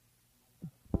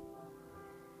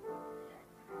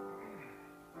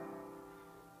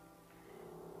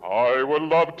I would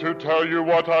love to tell you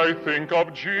what I think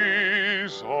of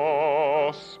Jesus,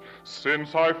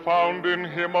 since I found in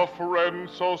him a friend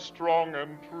so strong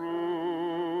and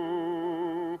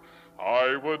true.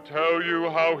 I would tell you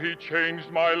how he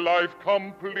changed my life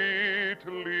completely.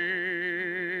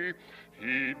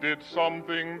 He did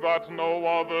something that no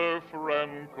other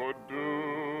friend could do.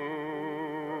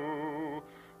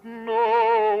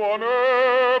 No one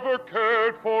ever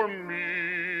cared for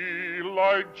me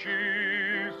like Jesus.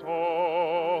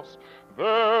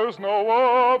 There's no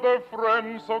other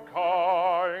friend so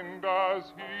kind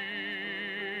as he.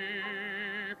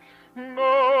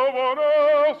 No one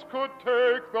else could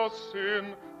take the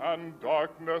sin and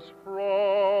darkness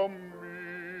from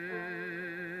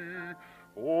me.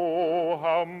 Oh,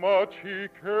 how much he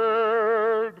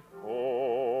cared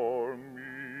for me.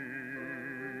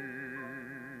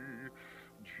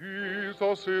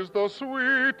 Jesus is the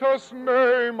sweetest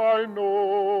name I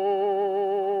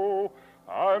know,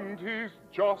 and he's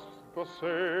just the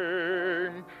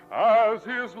same as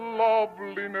his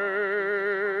lovely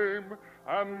name,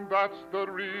 and that's the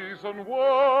reason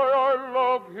why I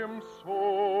love him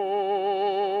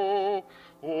so.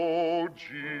 Oh,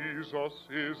 Jesus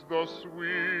is the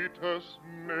sweetest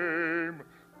name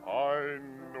I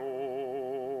know.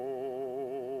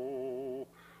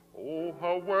 Oh,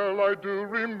 how well I do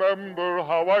remember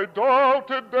how I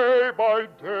doubted day by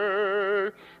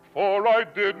day, for I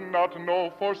did not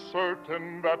know for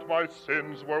certain that my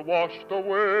sins were washed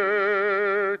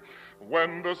away.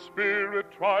 When the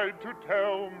Spirit tried to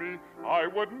tell me I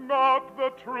would not the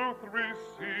truth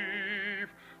receive,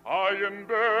 I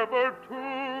endeavored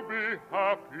to be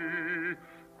happy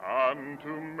and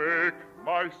to make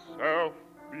myself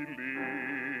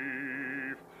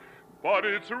believe. But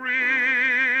it's real,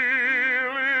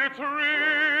 it's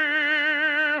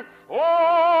real.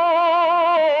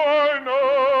 Oh, I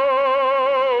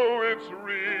know it's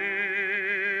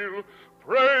real.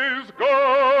 Praise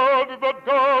God, the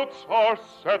doubts are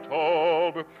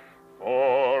settled,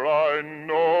 for I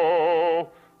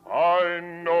know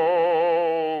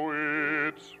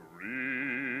it's real.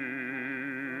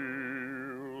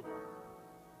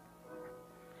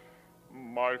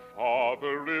 My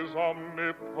Father is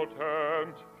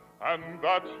omnipotent, and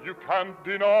that you can't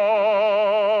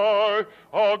deny.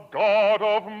 A God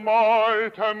of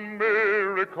might and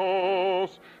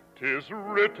miracles, 'tis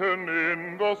written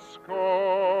in the sky.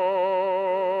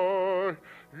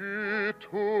 It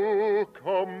took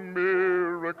a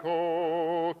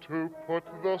miracle to put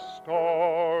the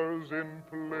stars in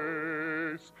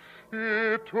place.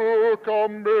 It took a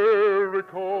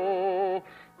miracle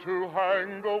to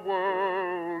hang the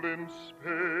world in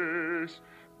space.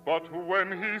 But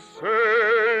when he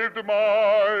saved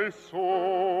my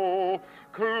soul,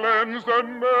 cleansed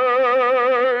and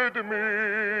made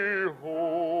me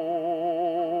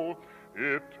whole,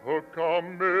 it took a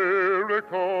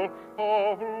miracle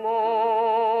of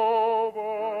love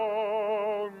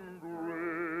and grace.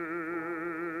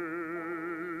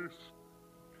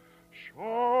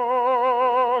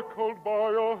 Shackled by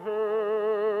a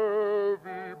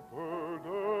heavy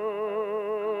burden,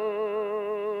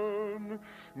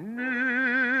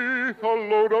 'neath a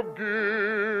load of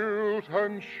guilt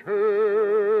and shame,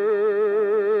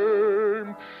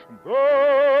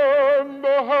 then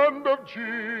the hand of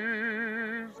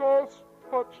Jesus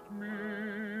touched me,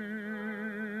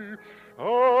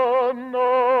 and now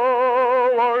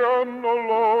I am no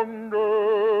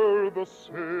longer the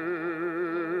same.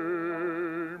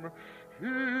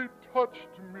 He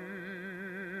touched me,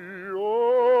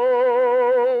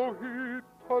 oh, he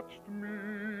touched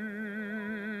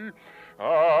me,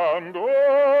 and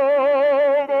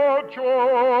oh, the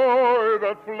joy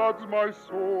that floods my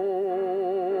soul.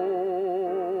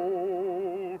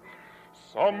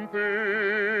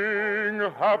 Something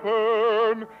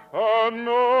happened, and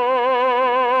I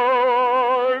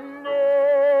know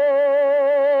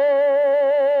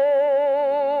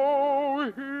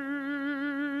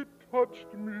he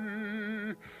touched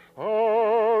me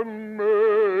and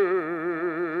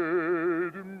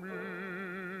made me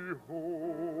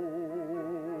whole.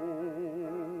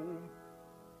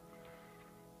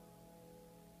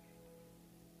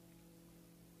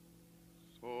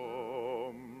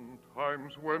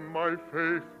 Sometimes when my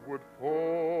faith would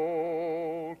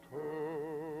falter,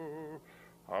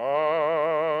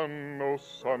 and no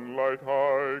sunlight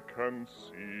I can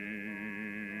see,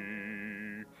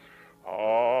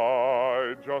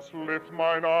 I just lift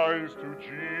mine eyes to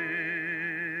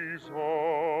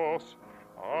Jesus,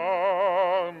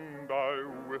 and I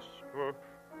whisper,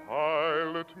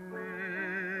 Pilot me.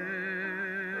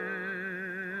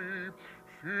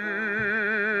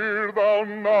 Fear thou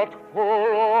shall not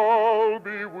for all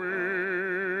be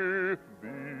with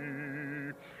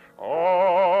thee.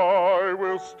 I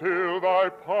will still thy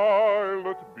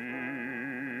pilot be.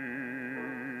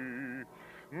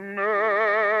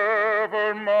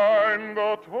 Never mind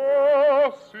the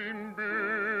tossing billows.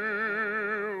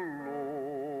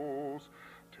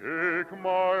 Take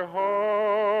my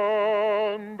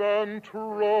hand and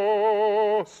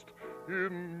trust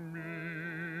in me.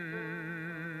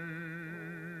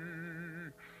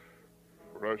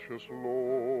 Precious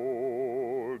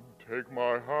Lord, take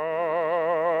my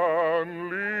hand,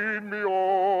 lead me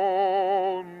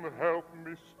on, help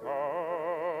me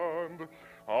stand.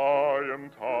 I am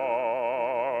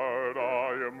tired,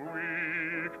 I am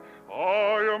weak,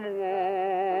 I am worn.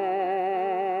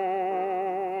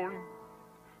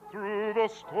 Through the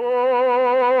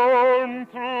storm,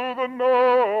 through the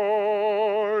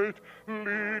night,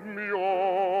 lead me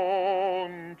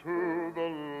on to the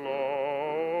light.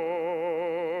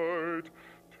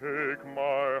 Take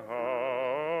my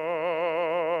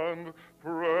hand,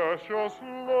 precious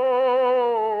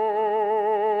Lord,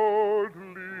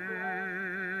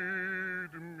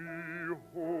 lead me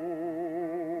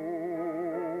home.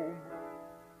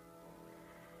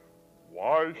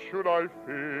 Why should I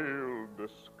feel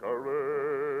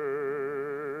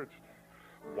discouraged?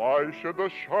 Why should the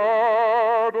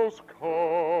shadows come?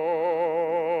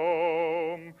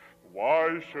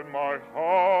 Why should my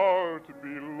heart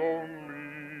be lonely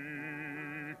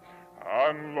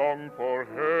and long for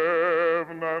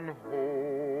heaven and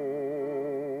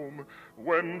home?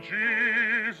 When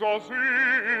Jesus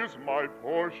is my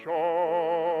portion,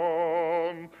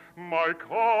 my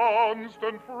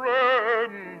constant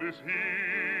friend is he.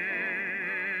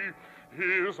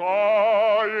 His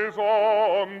eye is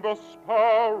on the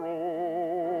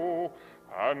sparrow,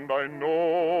 and I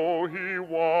know he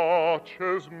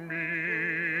watches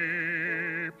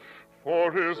me.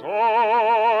 For his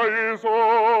eye is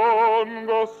on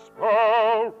the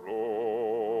sparrow,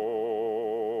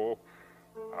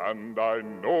 and I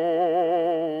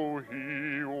know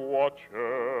he watches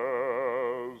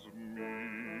me.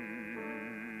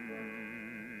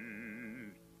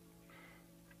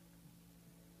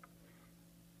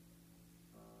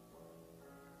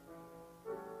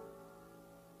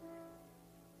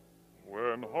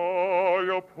 When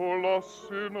I, a poor lost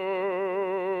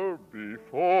sinner,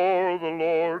 before the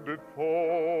Lord did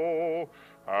fall,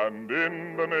 and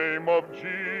in the name of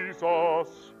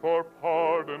Jesus for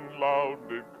pardon loud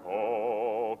did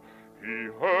call, he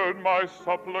heard my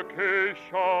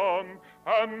supplication,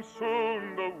 and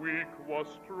soon the weak was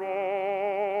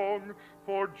strong.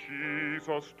 For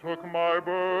Jesus took my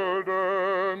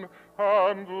burden,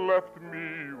 and left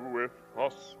me with a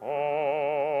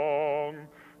song.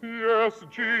 Yes,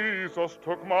 Jesus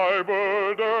took my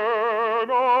burden,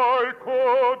 I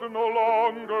could no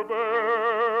longer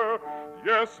bear.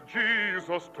 Yes,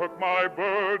 Jesus took my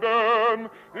burden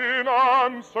in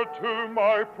answer to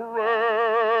my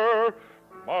prayer.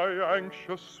 My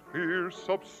anxious fears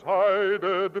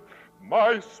subsided,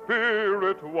 my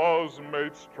spirit was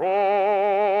made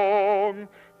strong.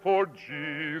 For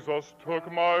Jesus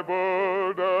took my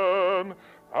burden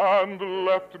and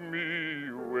left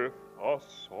me with a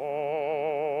song.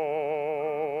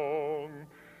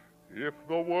 If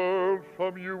the world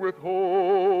from you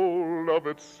withhold of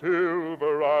its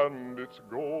silver and its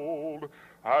gold,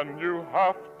 and you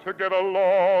have to get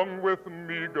along with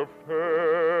meager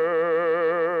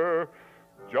fare,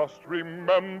 just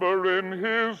remember in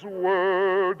his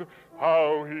word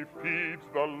how he feeds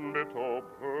the little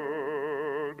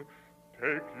bird.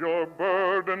 Take your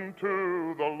burden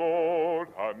to the Lord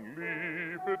and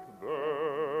leave it there.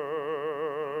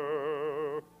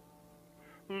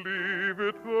 Leave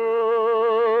it there,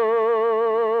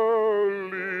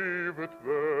 leave it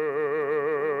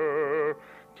there.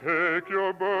 Take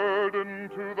your burden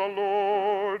to the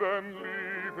Lord and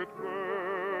leave it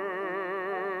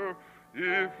there.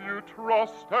 If you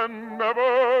trust and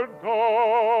never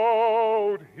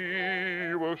doubt,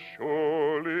 he will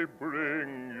surely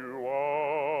bring you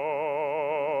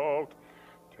out.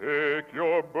 Take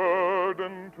your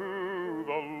burden to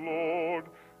the Lord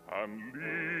and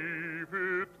leave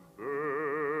it there.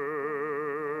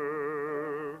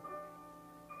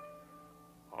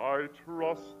 I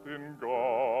trust in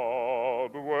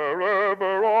God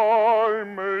wherever I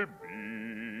may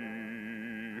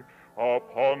be,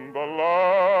 upon the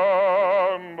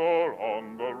land or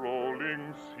on the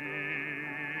rolling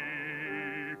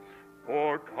sea.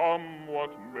 For come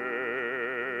what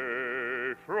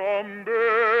may, from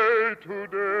day to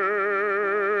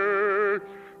day,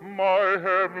 my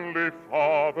heavenly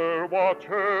Father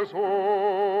watches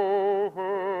over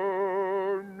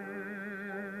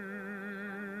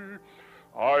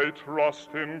I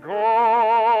trust in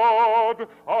God,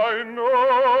 I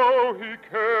know He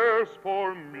cares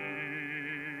for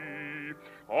me.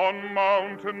 On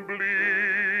mountain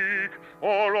bleak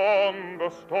or on the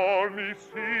stormy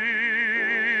sea,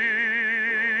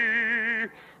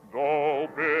 though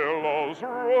billows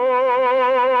roll,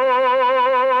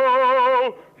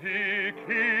 He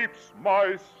keeps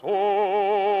my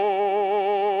soul.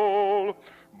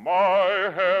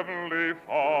 My heavenly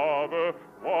Father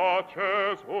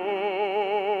watches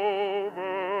over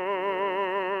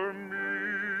me.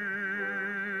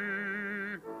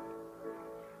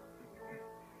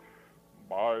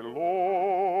 My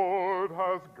Lord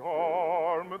has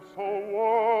garments so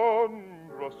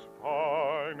wondrous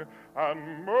fine,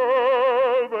 and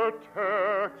myrrh the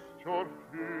texture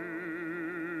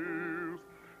fills.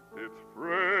 Its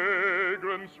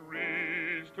fragrance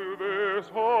reach to this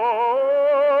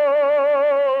heart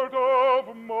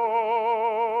of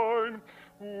mine.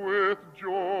 With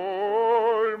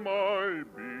joy my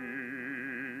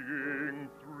being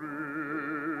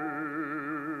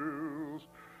thrills.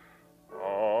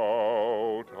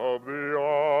 Out of the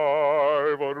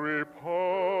ivory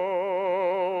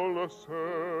palaces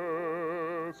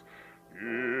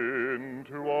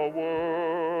into a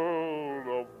world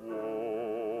of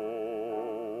woe,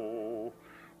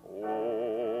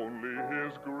 only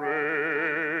His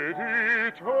great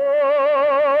eternal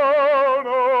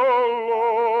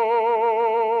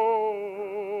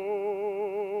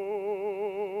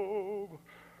love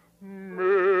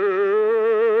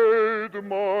made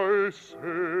my Savior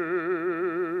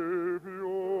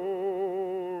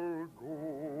go.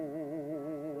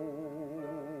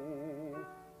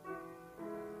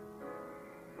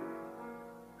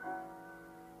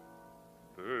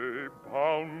 They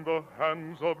bound the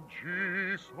hands of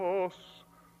Jesus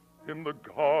in the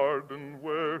garden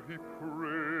where He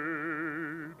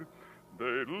prayed.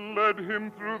 They led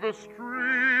Him through the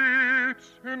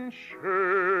streets in shame.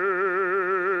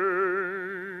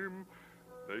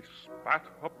 They spat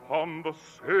upon the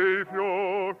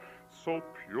Savior, so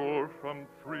pure and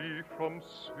free from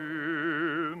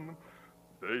sin.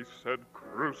 They said,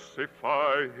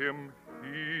 crucify Him,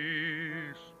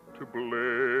 He's to blame.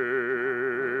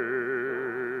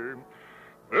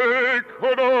 They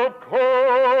could have called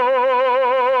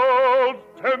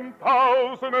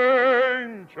 10,000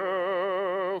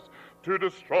 angels to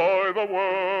destroy the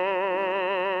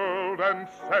world and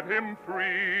set Him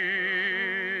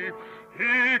free.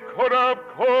 He could have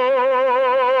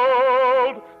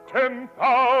called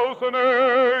 10,000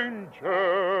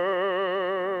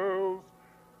 angels,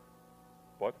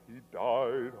 but He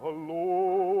died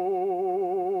alone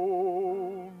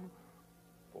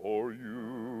for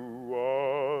you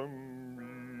and me.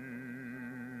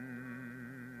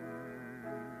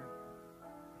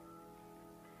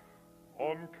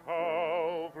 On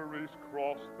Calvary's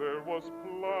cross there was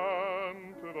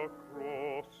planted a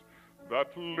cross that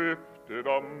lifted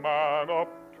a man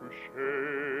up to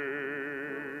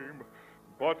shame.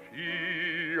 But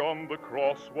He on the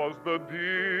cross was the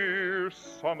dear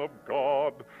Son of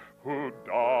God, who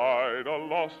died a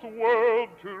lost world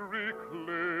to reclaim.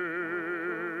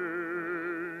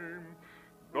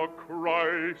 The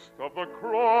Christ of the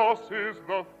cross is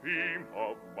the theme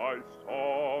of my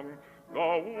song,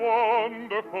 the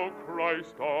wonderful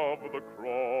Christ of the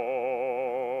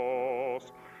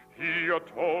cross. He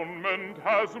atonement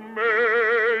has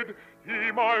made,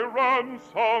 He my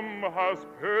ransom has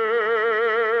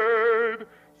paid,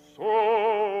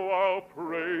 so I'll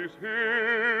praise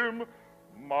Him,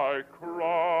 my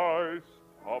Christ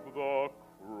of the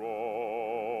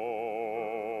cross.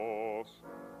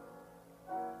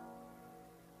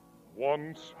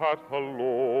 One sat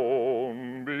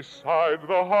alone beside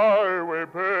the highway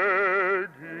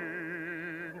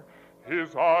begging.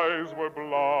 His eyes were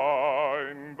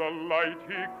blind, the light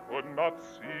he could not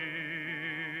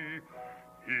see.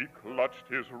 He clutched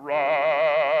his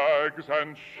rags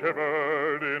and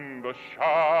shivered in the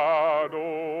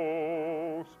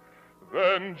shadows.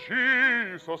 Then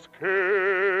Jesus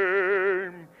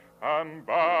came and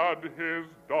bade his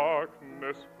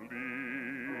darkness flee.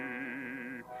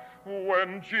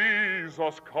 When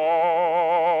Jesus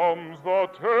comes, the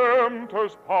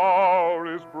tempter's power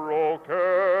is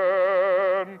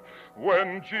broken.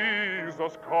 When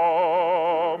Jesus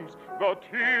comes, the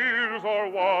tears are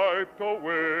wiped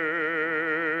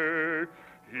away.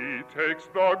 He takes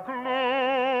the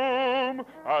gloom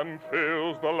and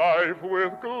fills the life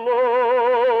with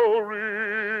glory.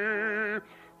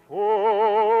 All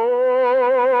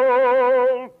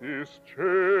is changed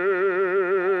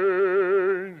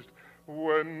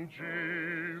when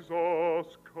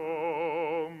Jesus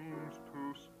comes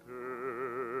to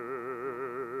stay.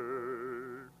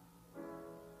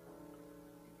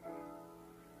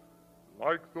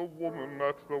 like the woman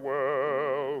at the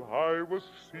well, I was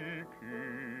seeking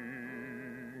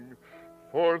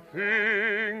for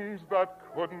things that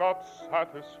could not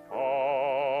satisfy.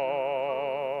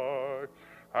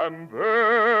 And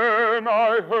then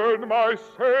I heard my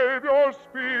Savior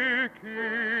speaking,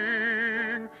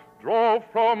 draw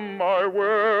from my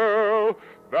well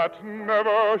that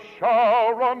never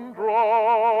shall run dry.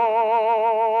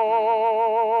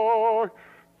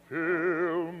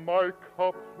 Fill my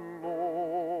cup,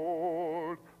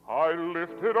 Lord, I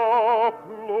lift it up,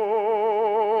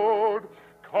 Lord.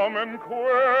 Come and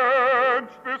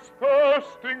quench this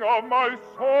thirsting of my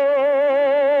soul.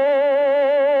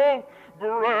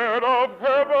 Bread of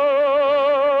heaven,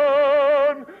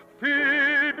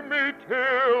 feed me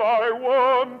till I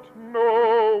want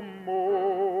no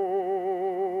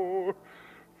more.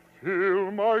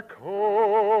 Fill my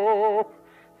cup,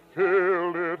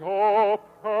 fill it up,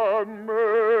 and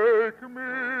make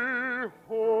me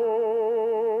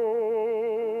whole.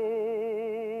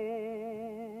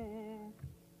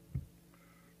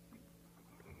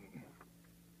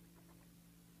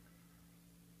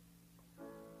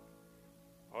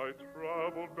 I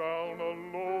traveled down a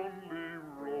lonely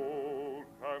road,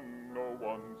 and no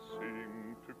one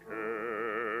seemed to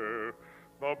care.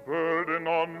 The burden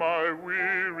on my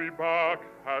weary back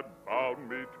had bound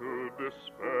me to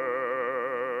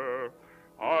despair.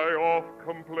 I oft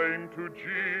complained to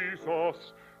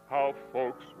Jesus how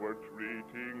folks were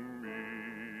treating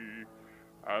me,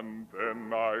 and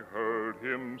then I heard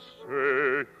him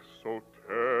say so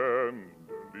tenderly,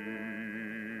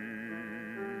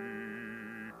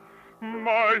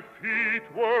 my feet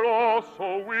were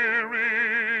also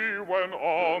weary when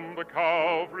on the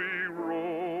Calvary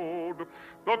road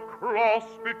the cross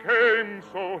became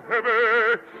so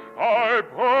heavy I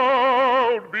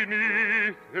bowed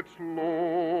beneath its load.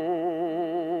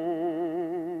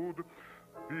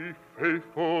 Be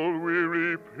faithful,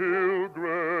 weary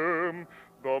pilgrim,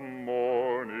 the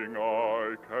morning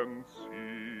I can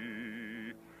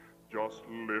see. Just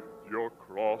lift your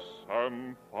cross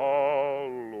and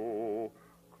follow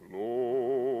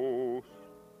close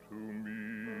to me.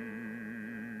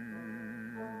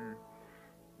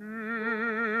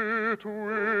 It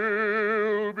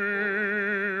will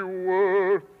be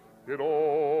worth it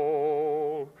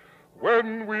all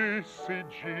when we see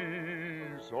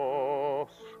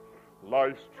Jesus.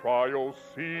 Life's trials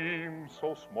seem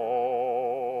so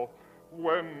small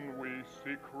when we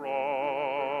see Christ.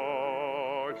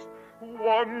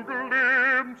 One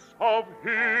glimpse of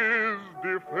his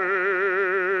dear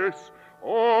face,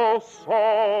 all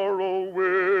sorrow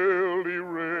will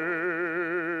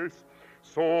erase.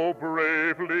 So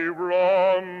bravely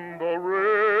run the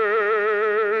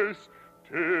race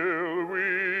till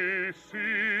we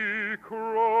see Christ.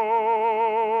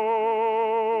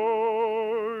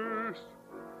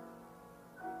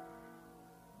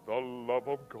 The love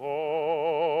of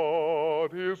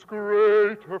God is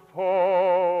greater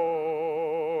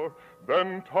far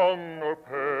than tongue or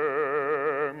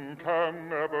pen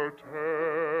can ever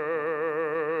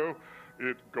tell.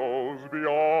 It goes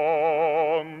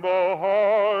beyond the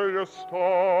highest star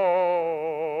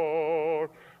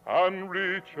and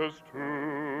reaches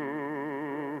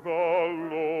to the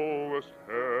lowest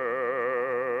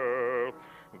hell.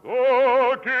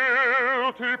 The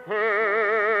guilty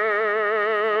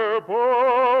pair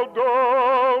bowed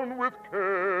down with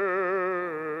care.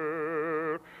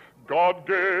 God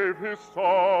gave his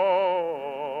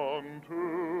Son to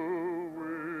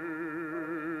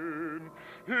win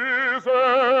his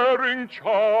erring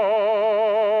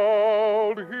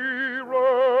child. He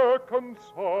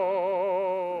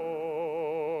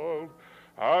reconciled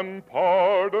and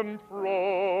pardoned from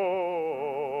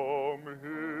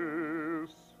his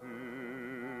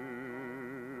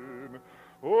sin.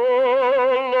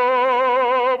 Oh,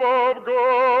 love of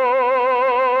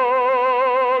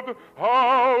God,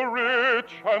 how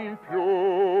rich and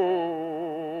pure,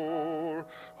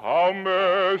 how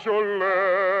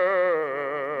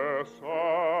measureless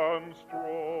and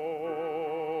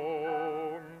strong.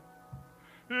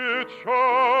 It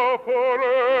shall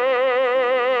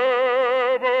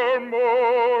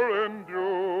forevermore endure.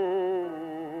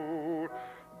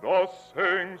 The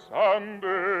saints and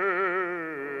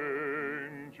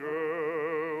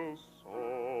angels' song.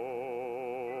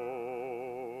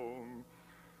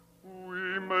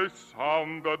 We may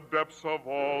sound the depths of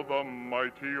all the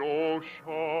mighty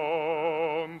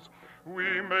oceans.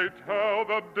 We may tell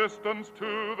the distance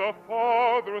to the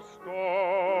farthest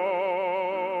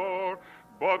star.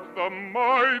 But the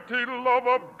mighty love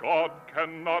of God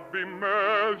cannot be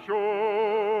measured.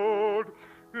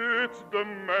 Its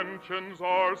dimensions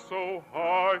are so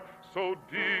high, so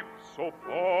deep, so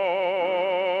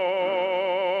far.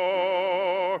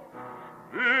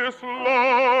 This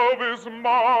love is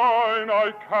mine,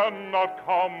 I cannot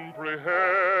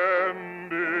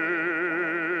comprehend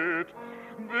it.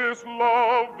 This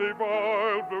love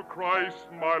divine through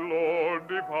Christ my Lord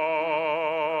divine.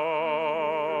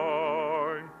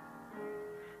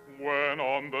 When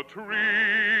on the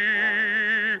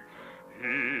tree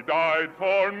he died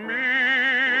for me,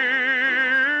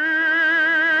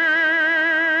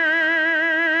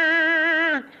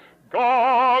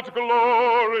 God's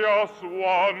glorious,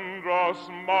 wondrous,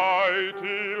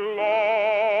 mighty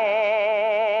love,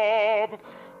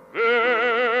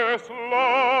 this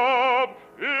love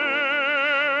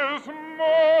is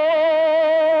mine.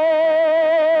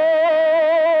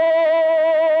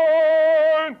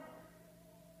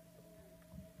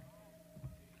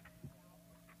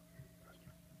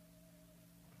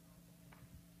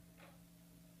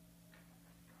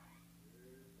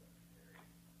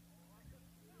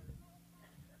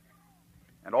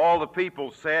 And all the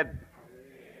people said,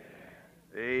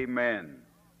 Amen.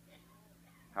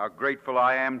 How grateful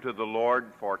I am to the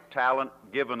Lord for talent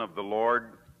given of the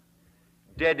Lord,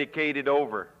 dedicated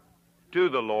over to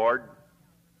the Lord,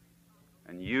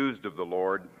 and used of the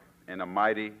Lord in a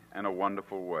mighty and a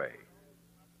wonderful way.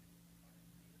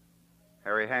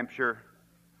 Harry Hampshire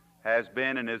has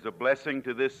been and is a blessing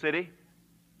to this city.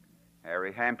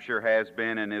 Harry Hampshire has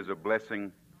been and is a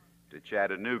blessing to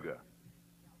Chattanooga,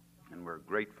 and we're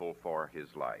grateful for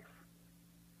his life.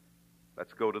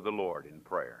 Let's go to the Lord in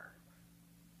prayer.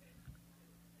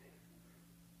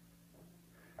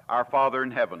 Our Father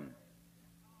in heaven,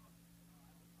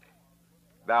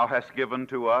 Thou hast given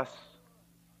to us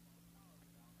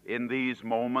in these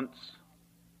moments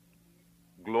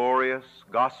glorious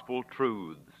gospel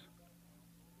truths,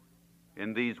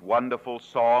 in these wonderful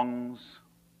songs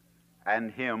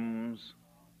and hymns,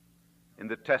 in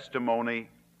the testimony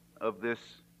of this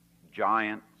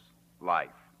giant's life.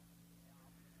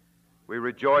 We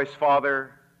rejoice,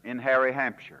 Father, in Harry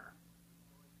Hampshire.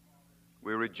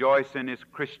 We rejoice in his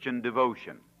Christian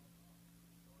devotion,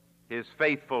 his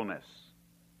faithfulness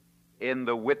in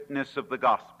the witness of the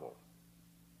gospel.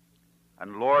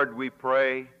 And Lord, we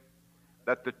pray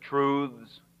that the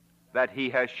truths that he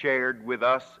has shared with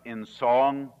us in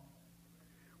song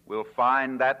will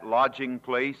find that lodging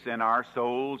place in our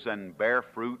souls and bear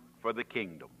fruit for the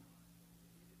kingdom.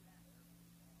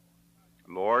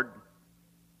 Lord,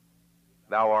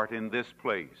 Thou art in this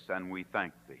place, and we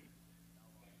thank Thee.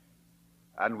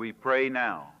 And we pray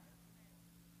now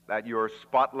that Your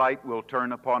spotlight will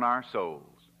turn upon our souls,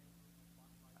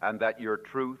 and that Your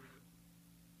truth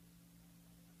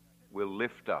will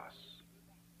lift us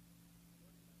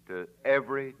to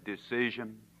every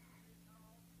decision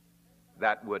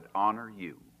that would honor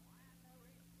You.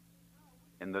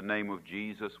 In the name of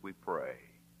Jesus we pray.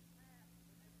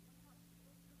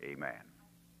 Amen.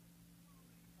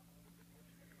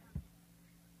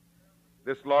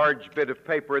 This large bit of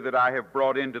paper that I have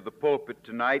brought into the pulpit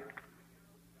tonight,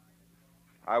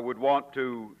 I would want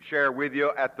to share with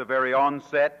you at the very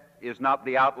onset, is not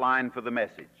the outline for the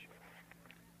message.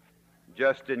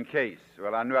 Just in case.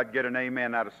 Well, I knew I'd get an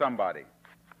amen out of somebody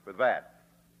for that.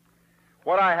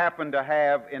 What I happen to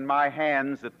have in my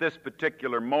hands at this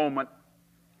particular moment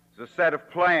is a set of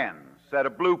plans, set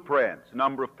of blueprints, a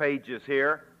number of pages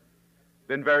here.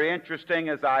 Been very interesting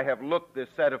as I have looked this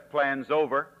set of plans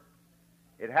over.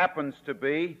 It happens to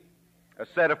be a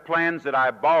set of plans that I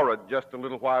borrowed just a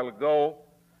little while ago.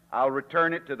 I'll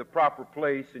return it to the proper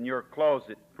place in your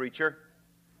closet, preacher.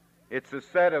 It's a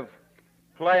set of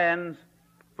plans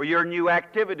for your new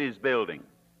activities building.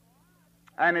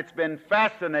 And it's been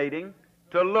fascinating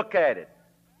to look at it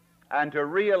and to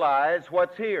realize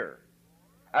what's here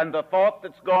and the thought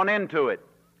that's gone into it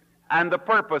and the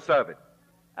purpose of it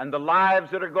and the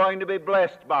lives that are going to be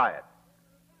blessed by it.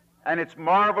 And it's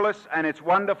marvelous, and it's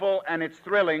wonderful, and it's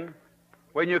thrilling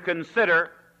when you consider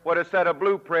what a set of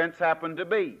blueprints happen to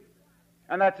be.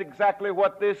 And that's exactly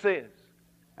what this is.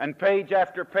 And page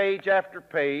after page after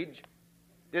page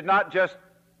did not just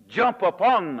jump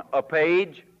upon a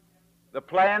page. The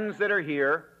plans that are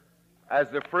here as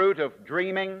the fruit of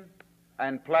dreaming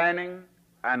and planning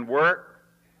and work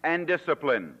and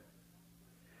discipline.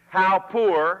 How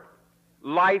poor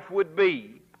life would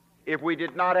be if we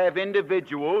did not have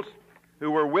individuals who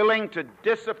were willing to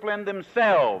discipline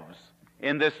themselves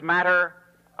in this matter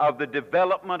of the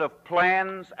development of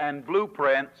plans and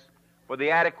blueprints for the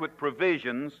adequate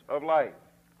provisions of life.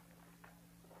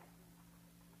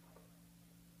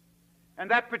 And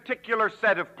that particular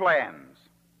set of plans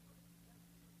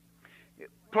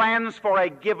for a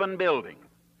given building,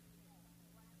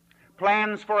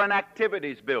 plans for an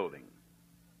activities building,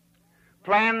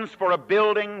 plans for a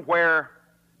building where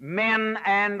men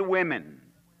and women,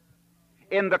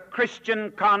 in the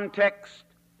Christian context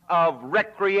of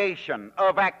recreation,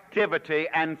 of activity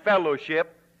and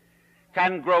fellowship,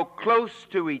 can grow close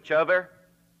to each other,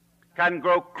 can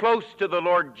grow close to the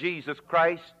Lord Jesus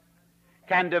Christ,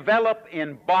 can develop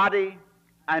in body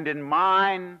and in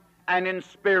mind and in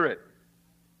spirit.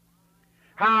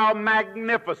 How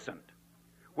magnificent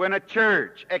when a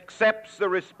church accepts the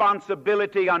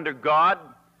responsibility under God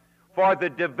for the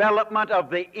development of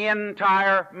the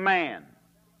entire man.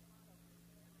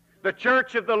 The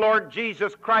church of the Lord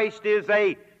Jesus Christ is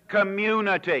a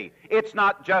community. It's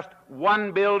not just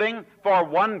one building for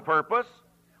one purpose.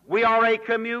 We are a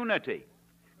community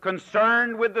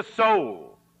concerned with the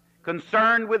soul,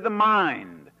 concerned with the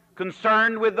mind,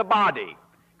 concerned with the body,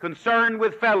 concerned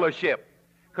with fellowship,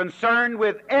 concerned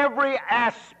with every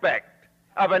aspect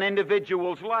of an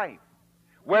individual's life,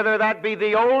 whether that be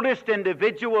the oldest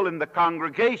individual in the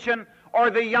congregation or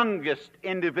the youngest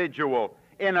individual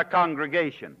in a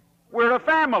congregation. We're a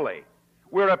family.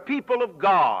 We're a people of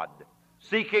God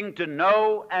seeking to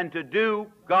know and to do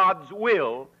God's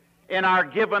will in our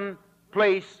given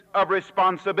place of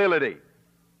responsibility.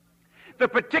 The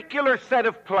particular set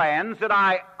of plans that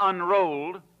I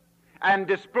unrolled and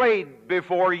displayed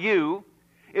before you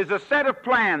is a set of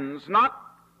plans not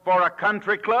for a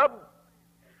country club,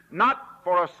 not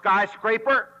for a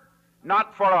skyscraper,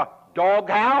 not for a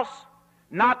doghouse,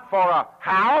 not for a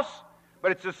house,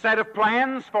 but it's a set of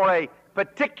plans for a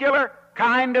particular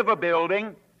kind of a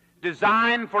building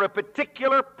designed for a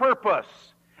particular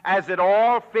purpose as it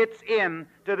all fits in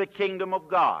to the kingdom of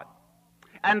God.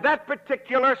 And that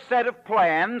particular set of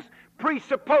plans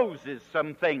presupposes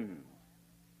some things.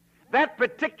 That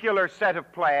particular set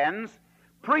of plans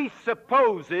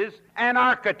presupposes an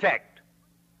architect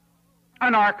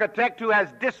who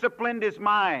has disciplined his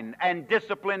mind and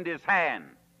disciplined his hand,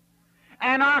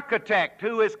 an architect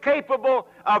who is capable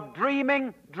of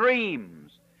dreaming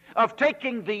dreams, of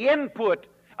taking the input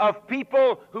of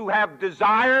people who have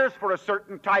desires for a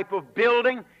certain type of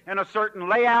building and a certain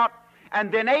layout,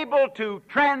 and then able to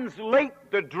translate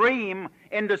the dream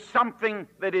into something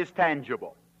that is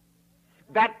tangible.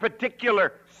 That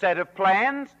particular set of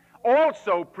plans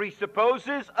also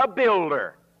presupposes a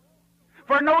builder.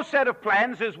 For no set of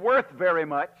plans is worth very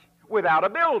much without a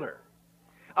builder.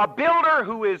 A builder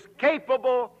who is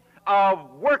capable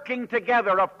of working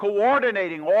together, of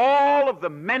coordinating all of the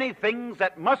many things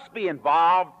that must be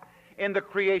involved in the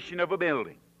creation of a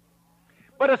building.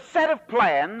 But a set of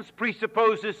plans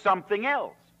presupposes something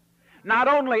else. Not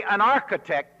only an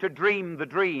architect to dream the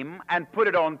dream and put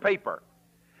it on paper,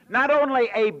 not only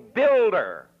a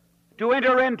builder to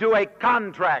enter into a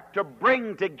contract to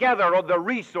bring together all the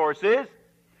resources,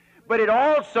 but it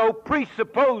also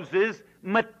presupposes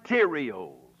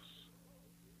materials.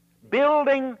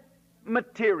 Building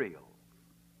materials.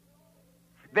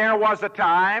 There was a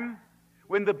time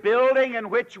when the building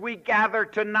in which we gather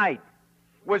tonight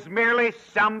was merely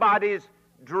somebody's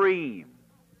dream.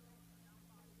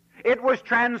 It was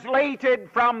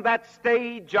translated from that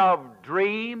stage of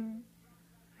dream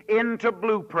into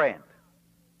blueprint.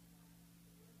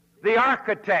 The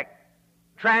architect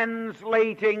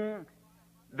translating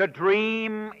the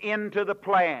dream into the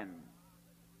plan.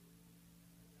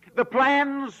 The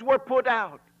plans were put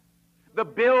out. The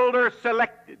builder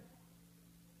selected.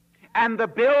 And the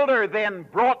builder then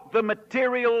brought the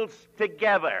materials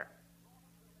together.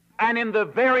 And in the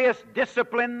various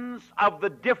disciplines of the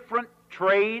different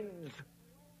trades,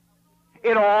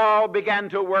 it all began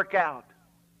to work out.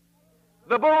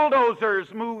 The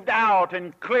bulldozers moved out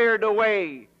and cleared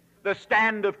away the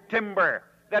stand of timber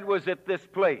that was at this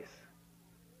place.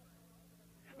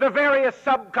 The various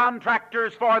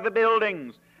subcontractors for the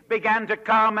buildings began to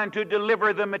come and to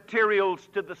deliver the materials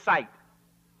to the site.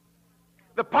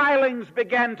 The pilings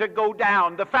began to go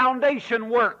down. The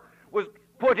foundation work was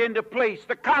put into place.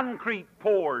 The concrete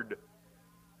poured.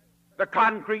 The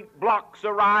concrete blocks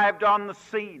arrived on the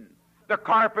scene. The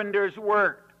carpenters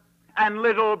worked. And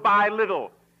little by little,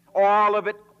 all of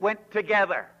it went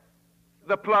together.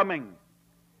 The plumbing,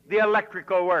 the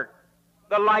electrical work,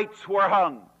 the lights were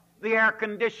hung, the air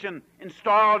condition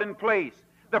installed in place,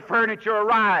 the furniture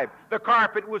arrived, the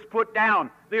carpet was put down,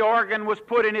 the organ was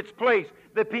put in its place,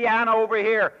 the piano over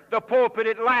here, the pulpit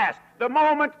at last. The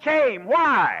moment came.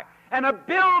 Why? And a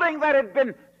building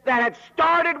that had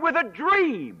started with a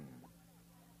dream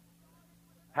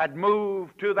had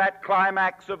moved to that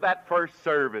climax of that first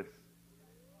service.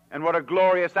 And what a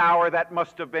glorious hour that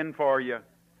must have been for you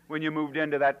when you moved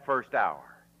into that first hour.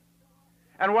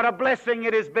 And what a blessing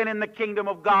it has been in the kingdom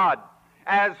of God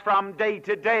as from day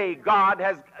to day God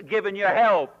has given you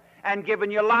health and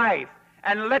given you life,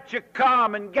 and let you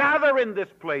come and gather in this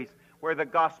place where the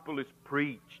gospel is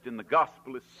preached and the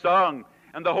gospel is sung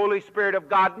and the Holy Spirit of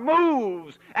God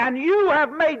moves, and you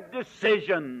have made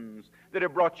decisions that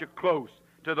have brought you close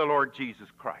to the Lord Jesus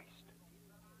Christ.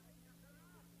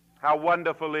 How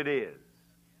wonderful it is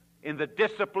in the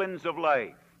disciplines of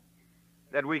life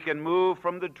that we can move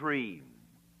from the dream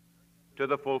to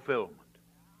the fulfillment.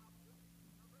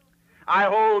 I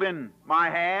hold in my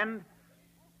hand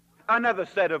another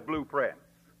set of blueprints.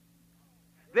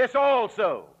 This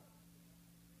also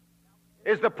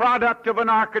is the product of an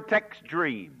architect's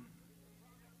dream.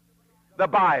 The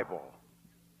Bible.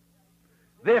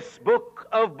 This book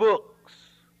of books.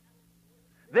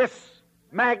 This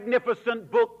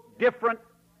magnificent book, different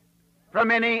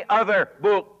from any other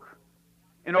book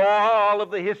in all of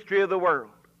the history of the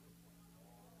world.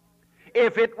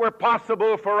 If it were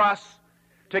possible for us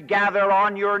to gather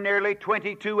on your nearly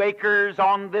 22 acres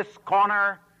on this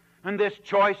corner and this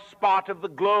choice spot of the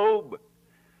globe,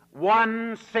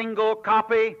 one single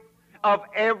copy of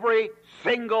every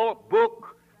single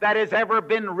book that has ever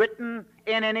been written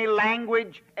in any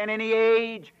language, in any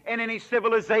age, in any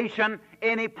civilization,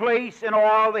 any place in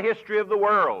all the history of the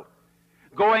world,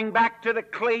 going back to the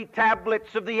clay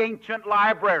tablets of the ancient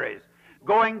libraries,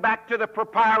 going back to the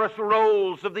papyrus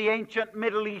rolls of the ancient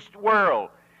Middle East world,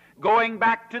 going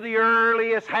back to the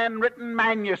earliest handwritten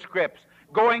manuscripts,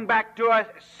 going back to a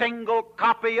single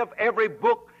copy of every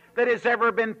book that has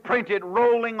ever been printed,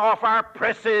 rolling off our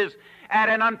presses at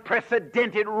an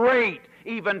unprecedented rate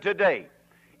even today.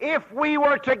 If we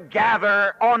were to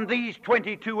gather on these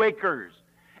 22 acres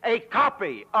a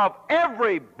copy of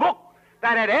every book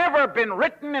that had ever been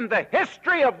written in the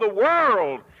history of the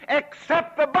world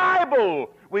except the Bible,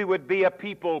 we would be a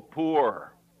people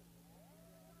poor.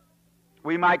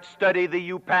 We might study the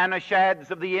Upanishads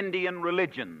of the Indian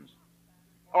religions,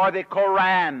 or the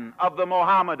Koran of the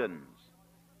Mohammedans,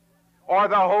 or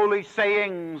the holy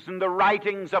sayings and the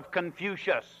writings of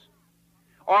Confucius,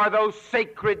 or those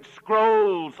sacred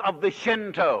scrolls of the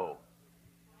Shinto.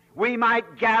 We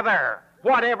might gather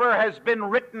whatever has been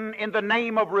written in the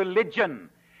name of religion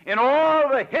in all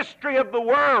the history of the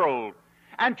world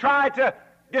and try to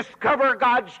discover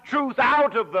God's truth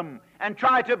out of them and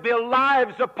try to build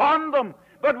lives upon them,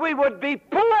 but we would be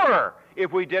poor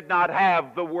if we did not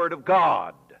have the Word of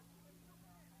God.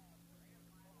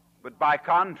 But by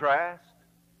contrast,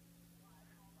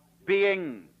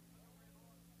 being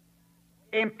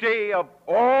empty of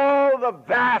all the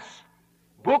vast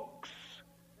books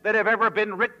that have ever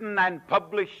been written and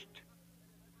published,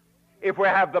 if we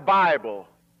have the Bible,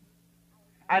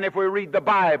 and if we read the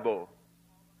Bible,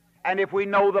 and if we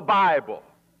know the Bible,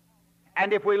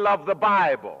 and if we love the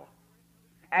Bible,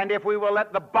 and if we will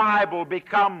let the Bible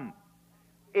become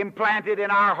implanted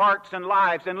in our hearts and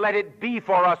lives and let it be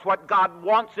for us what God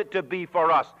wants it to be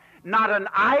for us, not an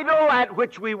idol at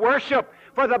which we worship,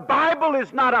 for the Bible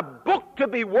is not a book to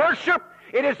be worshiped.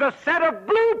 It is a set of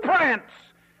blueprints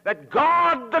that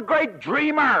God, the great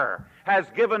dreamer, has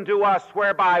given to us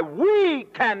whereby we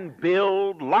can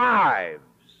build lives,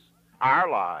 our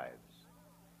lives.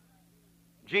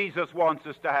 Jesus wants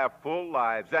us to have full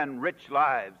lives and rich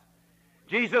lives.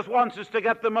 Jesus wants us to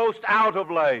get the most out of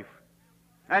life.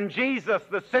 And Jesus,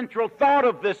 the central thought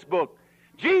of this book,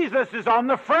 Jesus is on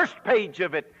the first page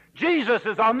of it. Jesus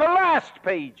is on the last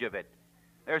page of it.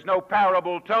 There's no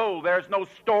parable told. There's no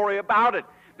story about it.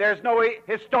 There's no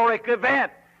historic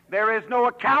event. There is no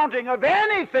accounting of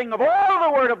anything of all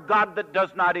the Word of God that does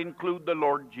not include the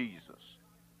Lord Jesus.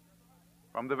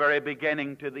 From the very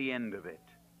beginning to the end of it,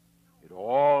 it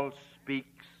all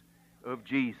speaks of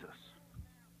Jesus.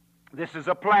 This is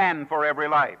a plan for every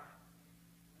life.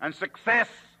 And success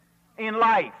in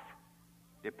life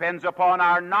depends upon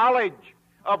our knowledge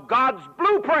of God's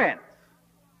blueprints.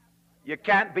 You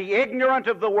can't be ignorant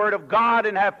of the Word of God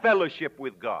and have fellowship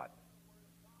with God.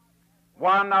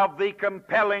 One of the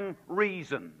compelling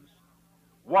reasons,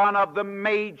 one of the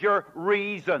major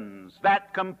reasons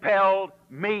that compelled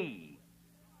me,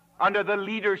 under the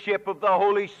leadership of the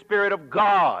Holy Spirit of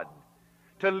God,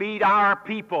 to lead our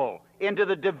people into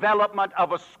the development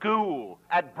of a school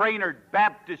at Brainerd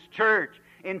Baptist Church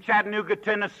in Chattanooga,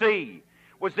 Tennessee,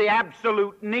 was the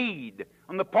absolute need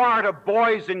on the part of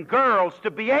boys and girls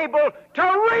to be able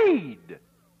to read.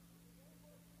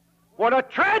 What a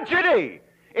tragedy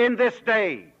in this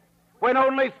day, when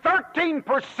only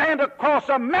 13% across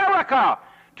America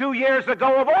 2 years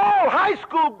ago of all high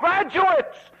school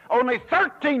graduates, only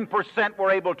 13% were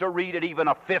able to read at even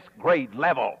a 5th grade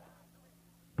level.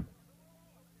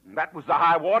 And that was the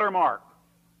high water mark.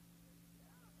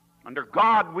 Under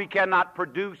God, we cannot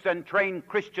produce and train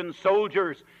Christian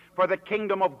soldiers for the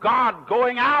kingdom of God,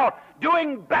 going out,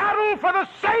 doing battle for the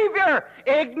Savior,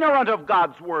 ignorant of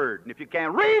God's Word. And if you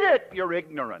can't read it, you're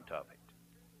ignorant of it.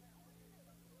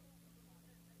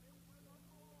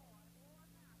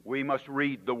 We must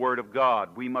read the Word of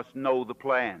God. We must know the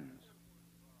plans.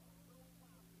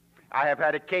 I have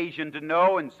had occasion to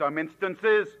know, in some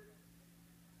instances,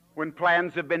 when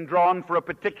plans have been drawn for a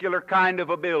particular kind of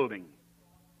a building,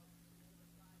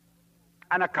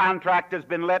 and a contract has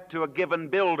been let to a given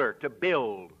builder to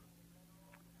build.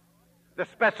 The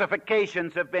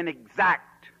specifications have been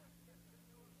exact.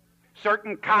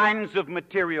 Certain kinds of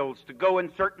materials to go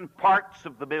in certain parts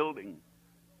of the building.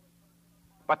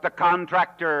 But the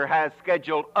contractor has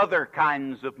scheduled other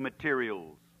kinds of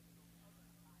materials.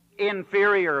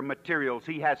 Inferior materials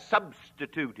he has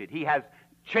substituted. He has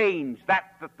changed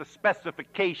that the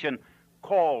specification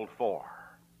called for.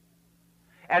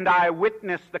 And I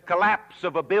witnessed the collapse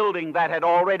of a building that had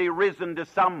already risen to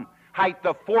some height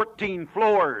of 14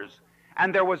 floors.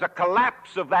 And there was a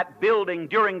collapse of that building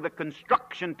during the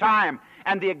construction time.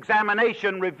 And the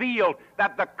examination revealed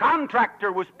that the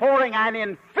contractor was pouring an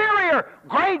inferior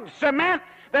grade cement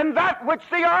than that which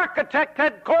the architect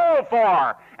had called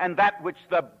for, and that which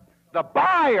the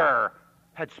buyer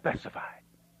had specified.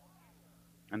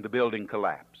 And the building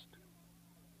collapsed.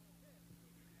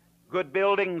 Good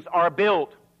buildings are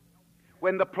built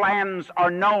when the plans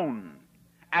are known,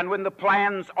 and when the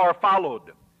plans are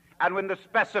followed, and when the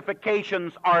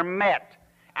specifications are met,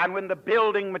 and when the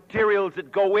building materials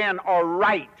that go in are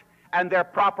right, and they're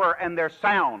proper and they're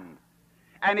sound.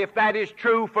 And if that is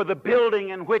true for the building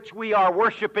in which we are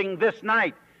worshiping this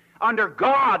night, under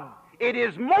God, it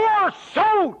is more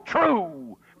so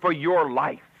true for your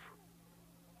life.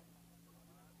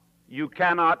 You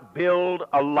cannot build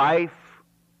a life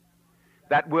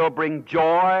that will bring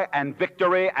joy and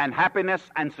victory and happiness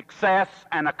and success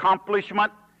and accomplishment,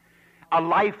 a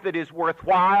life that is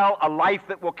worthwhile, a life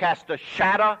that will cast a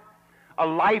shadow, a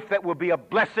life that will be a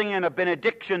blessing and a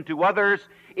benediction to others,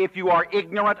 if you are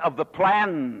ignorant of the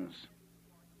plans,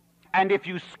 and if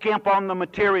you skimp on the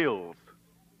materials,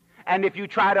 and if you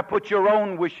try to put your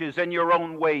own wishes and your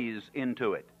own ways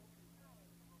into it.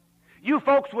 You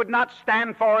folks would not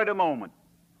stand for it a moment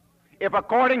if,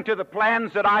 according to the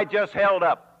plans that I just held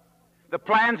up, the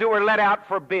plans that were let out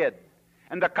for bid,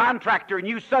 and the contractor, and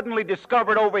you suddenly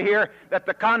discovered over here that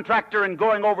the contractor, in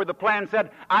going over the plan,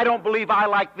 said, I don't believe I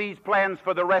like these plans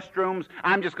for the restrooms,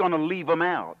 I'm just going to leave them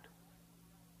out.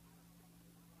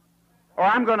 Or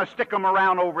I'm going to stick them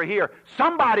around over here.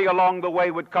 Somebody along the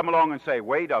way would come along and say,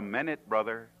 wait a minute,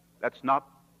 brother, that's not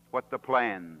what the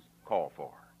plans call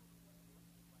for.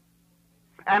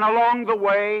 And along the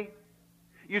way,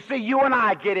 you see, you and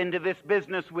I get into this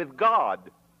business with God.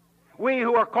 We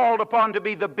who are called upon to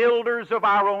be the builders of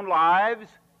our own lives,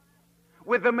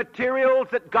 with the materials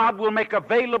that God will make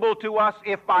available to us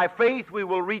if by faith we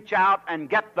will reach out and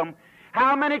get them.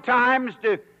 How many times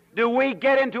do we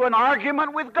get into an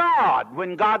argument with God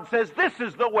when God says this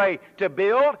is the way to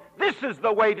build, this is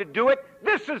the way to do it,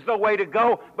 this is the way to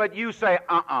go, but you say,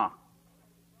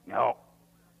 no,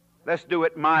 let's do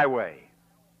it my way.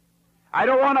 I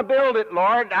don't want to build it,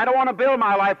 Lord. I don't want to build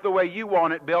my life the way you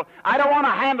want it built. I don't want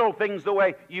to handle things the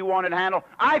way you want it handled.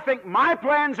 I think my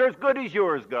plans are as good as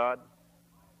yours, God.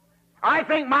 I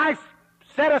think my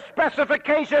set of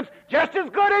specifications just as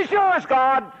good as yours,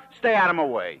 God. Stay out of my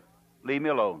way. Leave me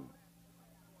alone.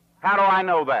 How do I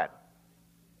know that?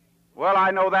 Well,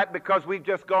 I know that because we've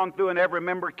just gone through an every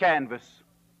member canvass.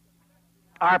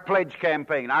 Our pledge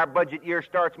campaign. Our budget year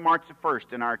starts March the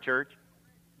 1st in our church.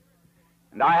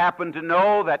 And I happen to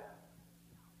know that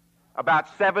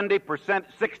about 70%,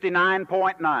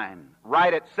 69.9,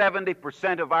 right at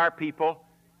 70% of our people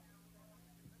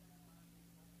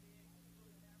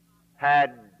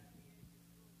had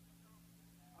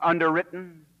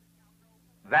underwritten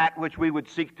that which we would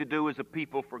seek to do as a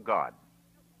people for God.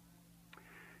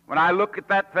 When I look at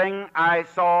that thing, I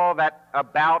saw that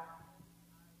about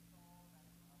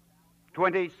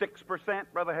 26%,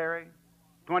 Brother Harry,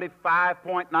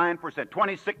 25.9%,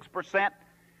 26%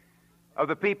 of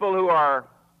the people who are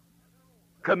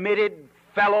committed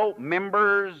fellow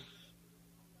members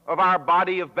of our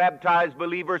body of baptized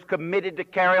believers, committed to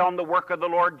carry on the work of the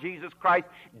Lord Jesus Christ,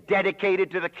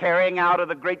 dedicated to the carrying out of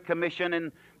the Great Commission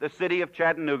in the city of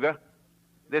Chattanooga,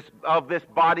 this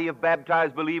body of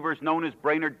baptized believers known as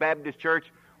Brainerd Baptist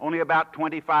Church, only about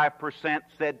 25%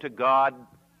 said to God,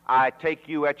 I take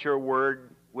you at your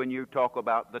word when you talk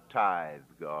about the tithe,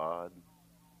 God.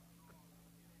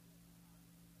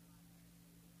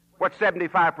 What's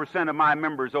 75% of my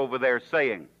members over there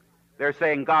saying? They're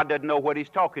saying God doesn't know what He's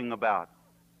talking about.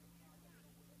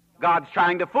 God's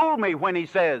trying to fool me when He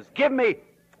says, give me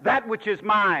that which is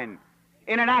mine,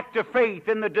 in an act of faith,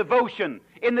 in the devotion,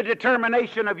 in the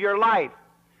determination of your life.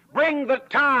 Bring the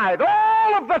tithe,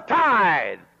 all of the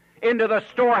tithe, into the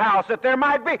storehouse, that there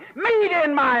might be meat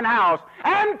in mine house.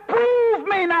 And prove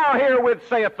me now herewith,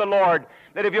 saith the Lord,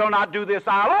 that if you'll not do this,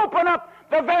 I'll open up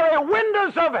the very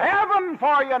windows of heaven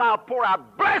for you, and I'll pour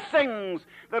out blessings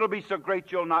that'll be so great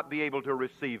you'll not be able to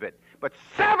receive it. But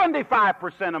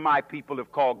 75% of my people have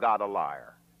called God a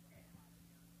liar.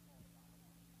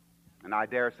 And I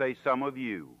dare say some of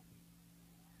you.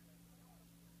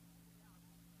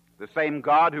 The same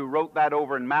God who wrote that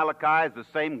over in Malachi is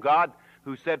the same God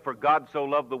who said, for God so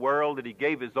loved the world that He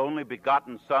gave His only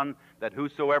begotten Son, that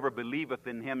whosoever believeth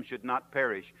in Him should not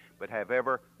perish, but have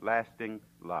everlasting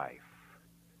life.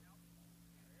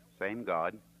 Same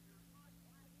God,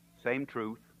 same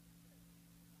truth.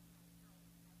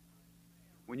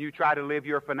 When you try to live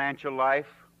your financial life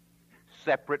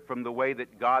separate from the way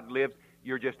that God lives,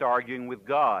 you're just arguing with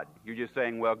God. You're just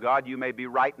saying, well, God, you may be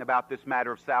right about this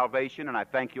matter of salvation, and I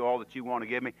thank you all that you want to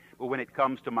give me, but when it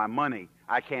comes to my money,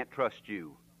 I can't trust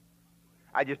you.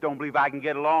 I just don't believe I can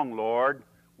get along, Lord,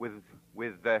 with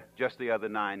just the other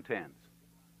 9/10.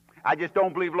 I just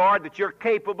don't believe, Lord, that you're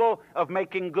capable of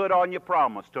making good on your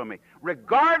promise to me.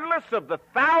 Regardless of the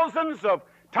thousands of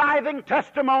tithing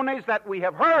testimonies that we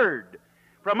have heard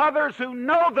from others who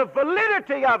know the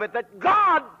validity of it, that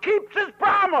God keeps His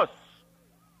promise.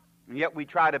 And yet we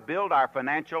try to build our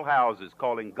financial houses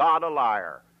calling God a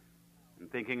liar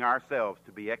and thinking ourselves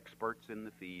to be experts in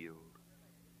the field.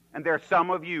 And there are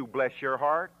some of you, bless your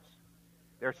hearts,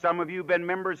 there are some of you who've been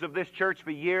members of this church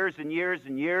for years and years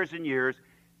and years and years,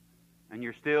 and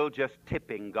you're still just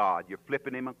tipping God. You're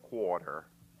flipping Him a quarter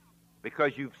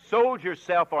because you've sold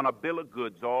yourself on a bill of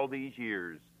goods all these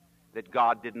years that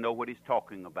God didn't know what He's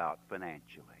talking about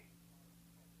financially.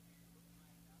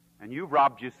 And you've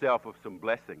robbed yourself of some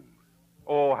blessings.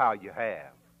 Oh, how you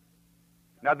have.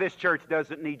 Now, this church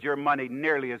doesn't need your money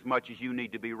nearly as much as you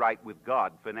need to be right with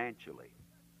God financially.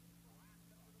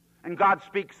 And God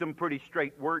speaks some pretty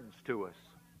straight words to us.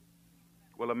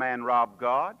 Will a man rob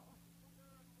God?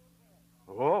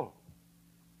 Oh.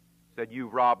 Said,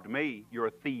 you've robbed me. You're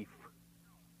a thief.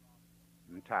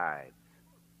 And tithes.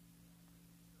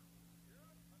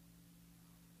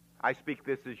 I speak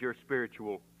this as your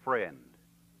spiritual friend.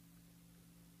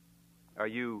 Are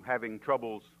you having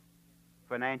troubles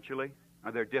financially?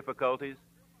 Are there difficulties?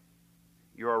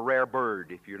 You're a rare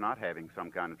bird if you're not having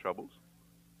some kind of troubles.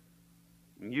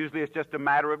 And usually it's just a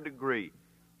matter of degree.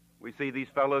 We see these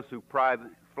fellows who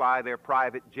fly their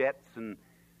private jets and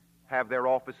have their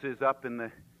offices up in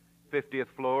the 50th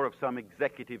floor of some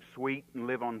executive suite and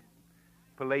live on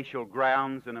palatial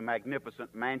grounds in a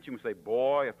magnificent mansion. We say,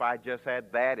 boy, if I just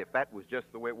had that, if that was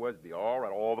just the way it was, it'd be all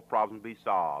right, all the problems would be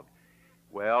solved.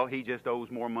 Well, he just owes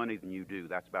more money than you do.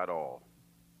 That's about all.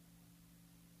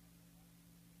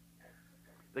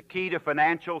 The key to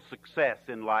financial success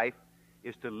in life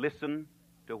is to listen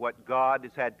to what God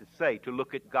has had to say, to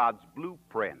look at God's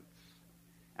blueprints.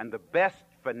 And the best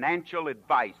financial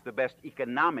advice, the best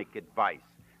economic advice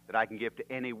that I can give to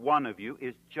any one of you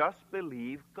is just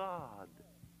believe God.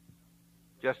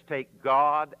 Just take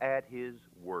God at His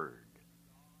word.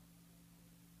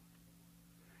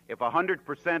 If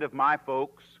 100% of my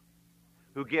folks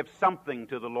who give something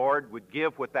to the Lord would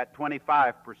give what that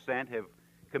 25% have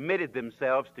committed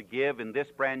themselves to give in this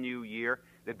brand new year,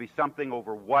 there'd be something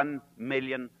over $1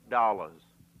 million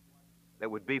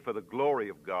that would be for the glory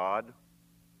of God.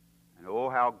 And oh,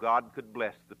 how God could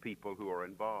bless the people who are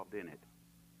involved in it.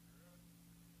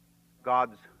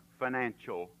 God's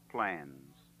financial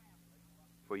plans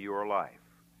for your life.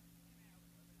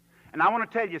 And I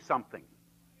want to tell you something.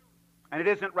 And it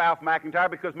isn't Ralph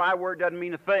McIntyre, because my word doesn't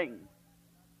mean a thing.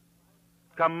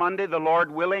 Come Monday, the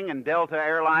Lord willing, and Delta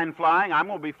Airline flying, I'm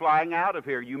going to be flying out of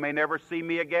here. You may never see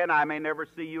me again. I may never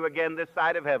see you again this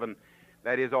side of heaven.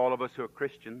 That is, all of us who are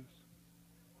Christians.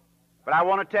 But I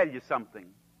want to tell you something.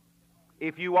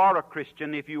 If you are a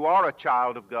Christian, if you are a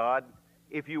child of God,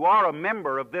 if you are a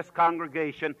member of this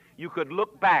congregation, you could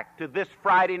look back to this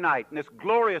Friday night and this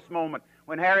glorious moment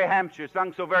when Harry Hampshire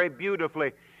sung so very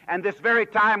beautifully, and this very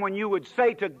time when you would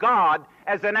say to God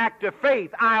as an act of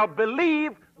faith, I'll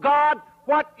believe, God,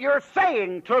 what you're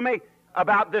saying to me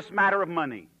about this matter of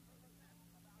money.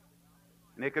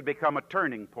 And it could become a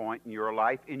turning point in your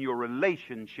life, in your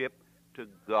relationship to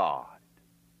God.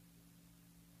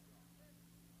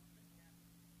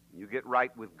 You get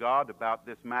right with God about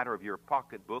this matter of your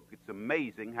pocketbook, it's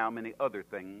amazing how many other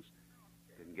things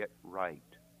can get right.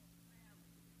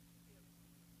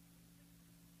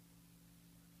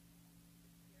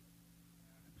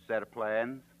 set of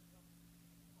plans.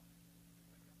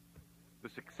 The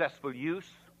successful use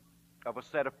of a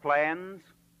set of plans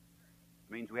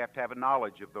means we have to have a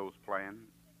knowledge of those plans.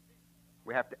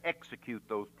 We have to execute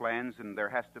those plans, and there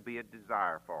has to be a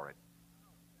desire for it.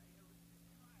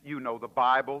 You know the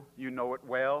Bible. You know it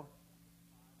well.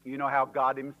 You know how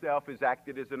God himself has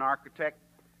acted as an architect.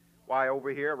 Why,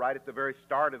 over here, right at the very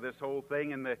start of this whole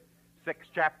thing, in the 6th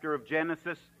chapter of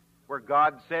Genesis, where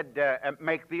God said,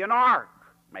 make thee an ark.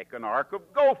 Make an ark of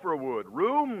gopher wood.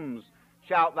 Rooms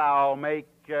shalt thou make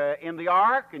in the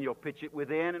ark, and you'll pitch it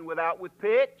within and without with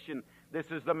pitch. And this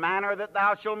is the manner that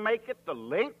thou shalt make it. The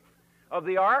length of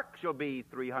the ark shall be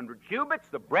 300 cubits,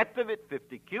 the breadth of it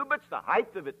 50 cubits, the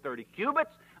height of it 30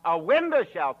 cubits. A window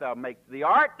shalt thou make to the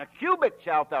ark, and a cubit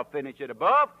shalt thou finish it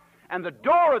above. And the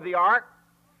door of the ark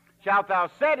shalt thou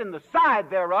set in the side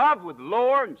thereof, with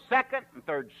lower and second and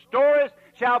third stories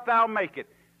shalt thou make it.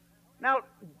 Now,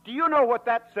 do you know what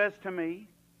that says to me?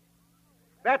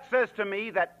 That says to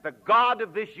me that the God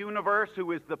of this universe,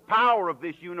 who is the power of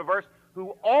this universe,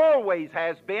 who always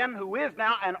has been, who is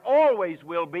now, and always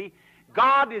will be,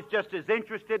 God is just as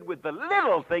interested with the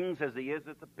little things as he is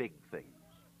at the big things.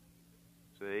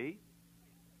 See?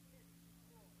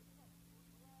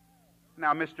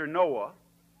 Now, Mr. Noah,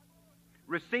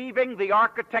 receiving the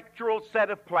architectural set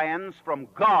of plans from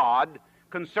God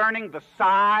concerning the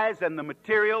size and the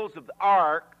materials of the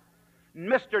ark,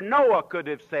 Mr. Noah could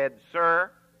have said,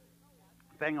 "Sir,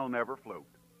 the thing will never float.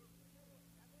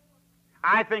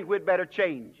 I think we'd better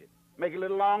change it. Make it a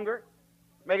little longer,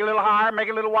 make it a little higher, make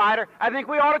it a little wider. I think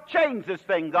we ought to change this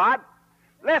thing, God.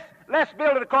 Let's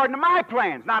build it according to my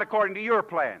plans, not according to your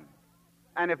plans."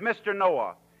 And if Mr.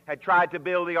 Noah had tried to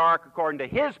build the ark according to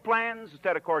his plans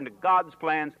instead of according to God's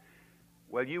plans,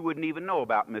 well, you wouldn't even know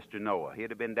about Mr. Noah.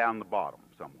 He'd have been down the bottom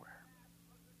somewhere.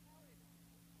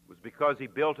 It was because he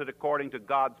built it according to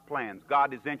God's plans.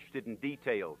 God is interested in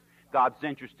details. God's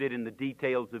interested in the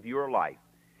details of your life.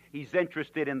 He's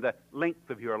interested in the length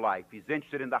of your life. He's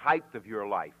interested in the height of your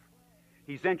life.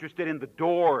 He's interested in the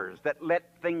doors that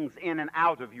let things in and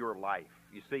out of your life.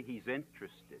 You see, he's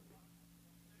interested.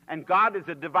 And God is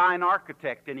a divine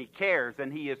architect, and he cares,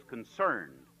 and he is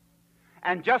concerned.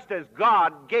 And just as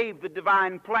God gave the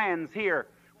divine plans here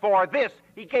for this,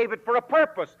 he gave it for a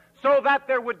purpose, so that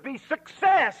there would be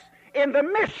success in the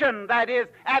mission that is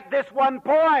at this one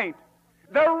point.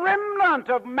 The remnant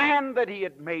of man that he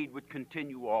had made would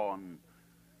continue on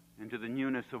into the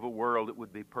newness of a world that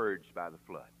would be purged by the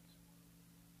floods.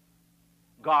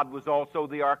 God was also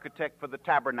the architect for the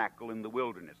tabernacle in the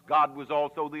wilderness. God was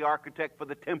also the architect for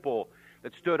the temple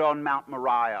that stood on Mount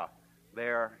Moriah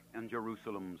there in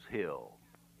Jerusalem's hill.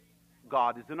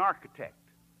 God is an architect.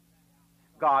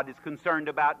 God is concerned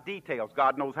about details.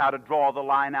 God knows how to draw the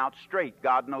line out straight.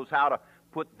 God knows how to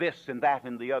put this and that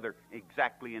and the other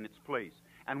exactly in its place.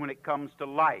 And when it comes to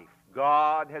life,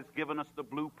 God has given us the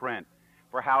blueprint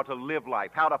for how to live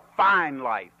life, how to find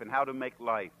life, and how to make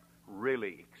life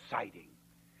really exciting.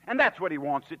 And that's what he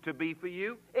wants it to be for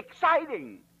you,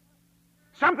 exciting.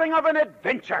 Something of an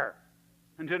adventure,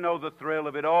 and to know the thrill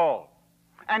of it all.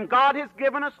 And God has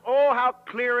given us, oh, how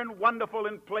clear and wonderful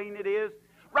and plain it is,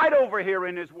 right over here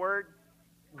in his word.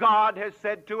 God has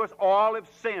said to us, all have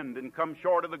sinned and come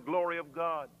short of the glory of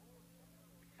God.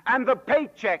 And the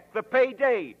paycheck, the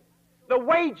payday, the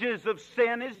wages of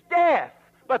sin is death,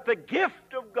 but the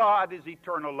gift of God is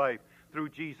eternal life through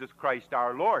Jesus Christ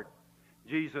our Lord.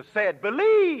 Jesus said,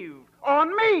 "Believe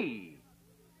on me,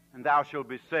 and thou shalt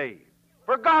be saved.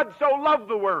 For God so loved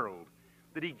the world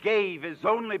that he gave his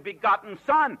only begotten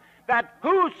Son, that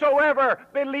whosoever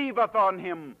believeth on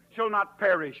him shall not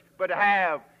perish, but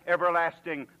have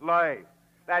everlasting life."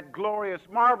 That glorious,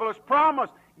 marvelous promise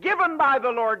given by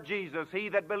the Lord Jesus, "He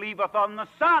that believeth on the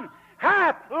Son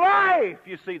hath life."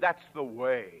 You see, that's the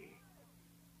way.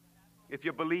 If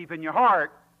you believe in your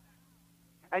heart,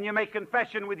 and you make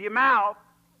confession with your mouth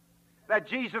that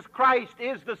Jesus Christ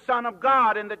is the Son of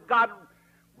God and that God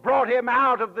brought him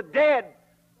out of the dead,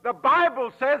 the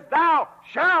Bible says, "Thou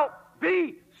shalt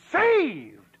be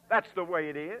saved." That's the way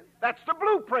it is. That's the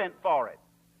blueprint for it.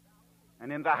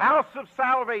 And in the house of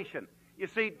salvation, you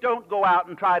see, don't go out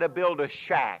and try to build a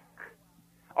shack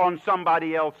on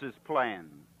somebody else's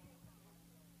plans.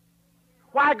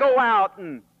 Why go out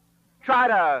and try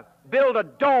to build a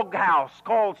doghouse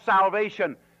called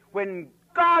salvation when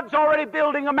God's already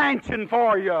building a mansion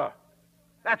for you?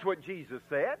 That's what Jesus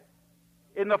said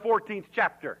in the 14th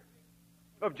chapter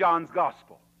of John's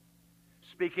Gospel,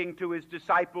 speaking to his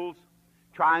disciples,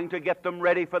 trying to get them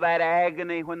ready for that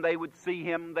agony when they would see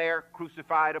him there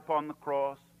crucified upon the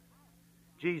cross.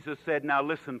 Jesus said, "Now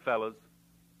listen, fellas,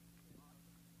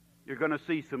 You're going to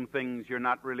see some things you're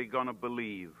not really going to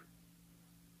believe.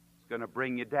 It's going to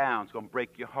bring you down. It's going to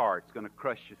break your heart. It's going to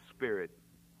crush your spirit.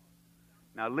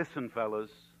 Now listen,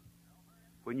 fellas.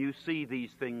 When you see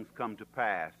these things come to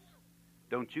pass,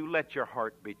 don't you let your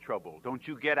heart be troubled. Don't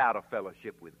you get out of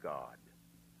fellowship with God.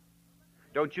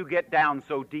 Don't you get down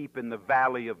so deep in the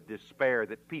valley of despair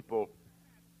that people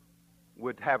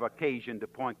would have occasion to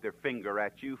point their finger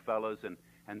at you, fellas,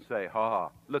 and say,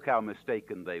 look how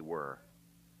mistaken they were.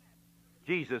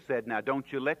 Jesus said, now don't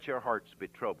you let your hearts be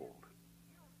troubled.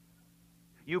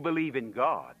 You believe in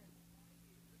God.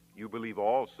 You believe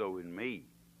also in me.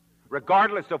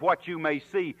 Regardless of what you may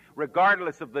see,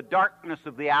 regardless of the darkness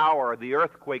of the hour or the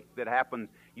earthquake that happens,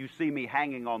 you see me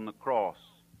hanging on the cross.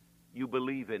 You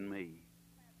believe in me.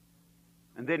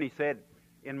 And then he said,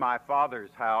 in my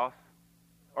Father's house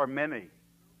are many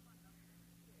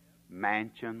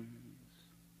mansions.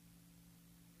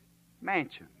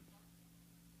 Mansions.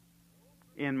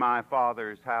 In my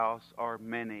Father's house are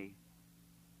many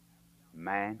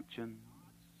mansions.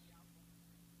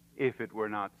 If it were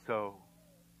not so,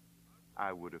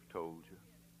 I would have told you.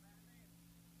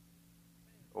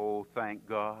 Oh, thank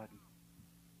God.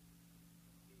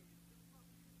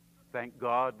 Thank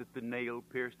God that the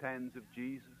nail-pierced hands of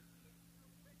Jesus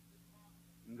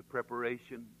and the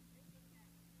preparation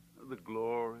of the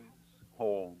glorious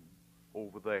home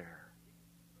over there.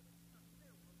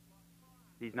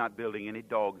 He's not building any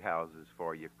dog houses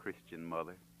for you, Christian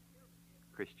mother,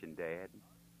 Christian dad.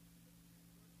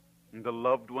 And the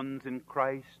loved ones in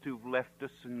Christ who've left us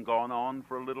and gone on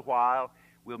for a little while,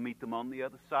 we'll meet them on the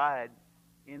other side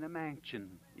in a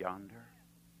mansion yonder.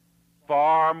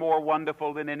 Far more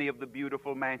wonderful than any of the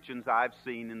beautiful mansions I've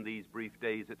seen in these brief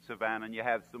days at Savannah. And you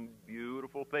have some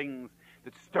beautiful things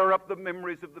that stir up the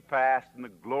memories of the past and the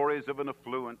glories of an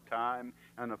affluent time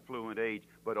and affluent age.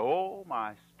 But oh,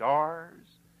 my stars,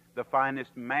 the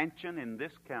finest mansion in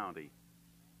this county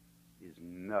is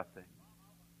nothing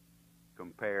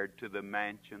compared to the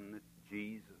mansion that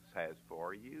Jesus has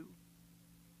for you.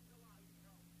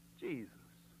 Jesus.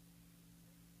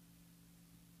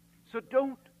 So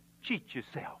don't cheat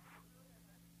yourself.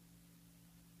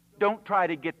 Don't try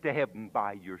to get to heaven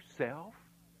by yourself.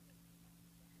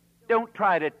 Don't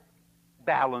try to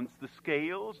balance the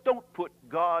scales. Don't put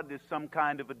God as some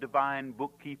kind of a divine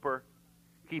bookkeeper,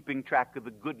 keeping track of the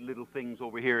good little things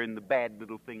over here and the bad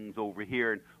little things over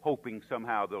here and hoping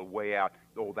somehow they'll weigh out.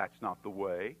 Oh, that's not the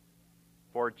way.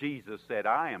 For Jesus said,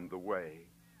 I am the way,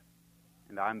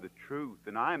 and I'm the truth,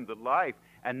 and I'm the life.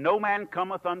 And no man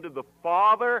cometh unto the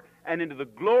Father and into the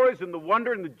glories and the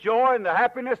wonder and the joy and the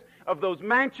happiness of those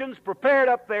mansions prepared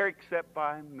up there except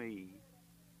by me.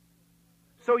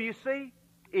 So you see,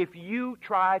 if you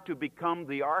try to become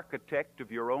the architect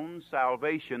of your own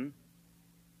salvation,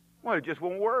 well, it just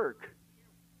won't work.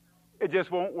 It just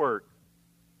won't work.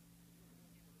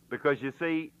 Because you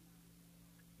see,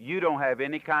 you don't have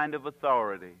any kind of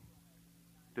authority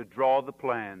to draw the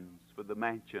plans for the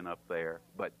mansion up there,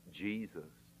 but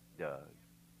Jesus does.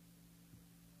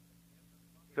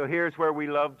 So here's where we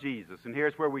love Jesus, and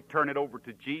here's where we turn it over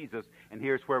to Jesus, and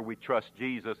here's where we trust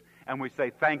Jesus, and we say,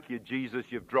 thank you, Jesus,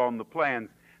 you've drawn the plans.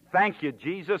 Thank you,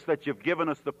 Jesus, that you've given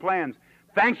us the plans.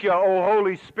 Thank you, O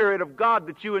Holy Spirit of God,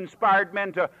 that you inspired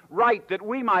men to write that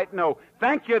we might know.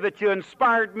 Thank you that you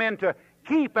inspired men to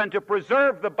keep and to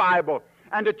preserve the Bible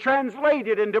and to translate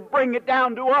it and to bring it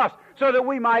down to us so that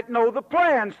we might know the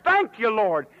plans. Thank you,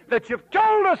 Lord, that you've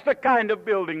told us the kind of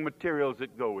building materials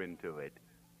that go into it.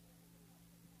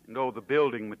 And oh, the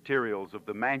building materials of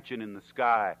the mansion in the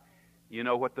sky, you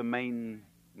know what the main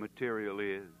material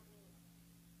is?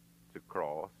 It's a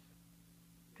cross.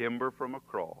 Timber from a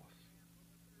cross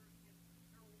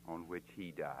on which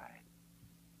he died.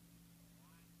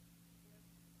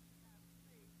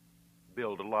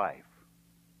 Build a life.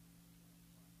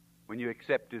 When you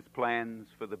accept his plans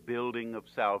for the building of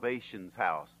salvation's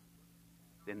house,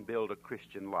 then build a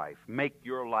Christian life. Make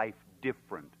your life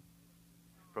different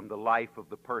from the life of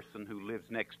the person who lives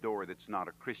next door that's not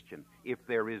a Christian. If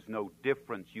there is no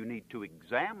difference, you need to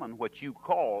examine what you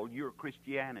call your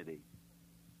Christianity.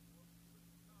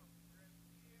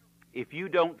 If you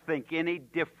don't think any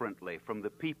differently from the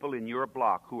people in your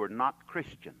block who are not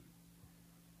Christian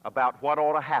about what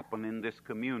ought to happen in this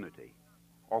community,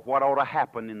 or what ought to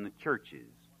happen in the churches,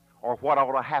 or what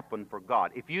ought to happen for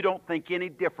God, if you don't think any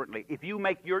differently, if you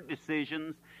make your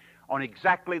decisions on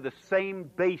exactly the same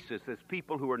basis as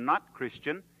people who are not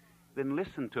Christian, then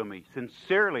listen to me.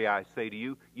 Sincerely, I say to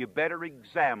you, you better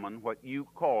examine what you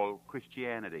call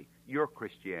Christianity, your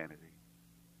Christianity.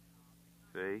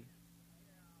 See?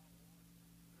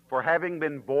 For having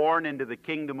been born into the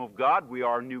kingdom of God, we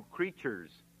are new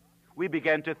creatures. We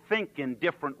began to think in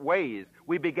different ways.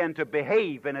 We began to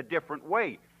behave in a different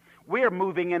way. We're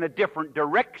moving in a different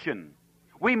direction.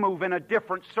 We move in a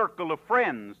different circle of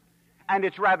friends. And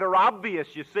it's rather obvious,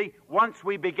 you see, once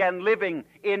we began living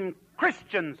in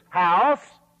Christians' house,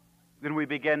 then we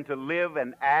began to live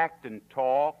and act and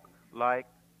talk like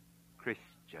Christians.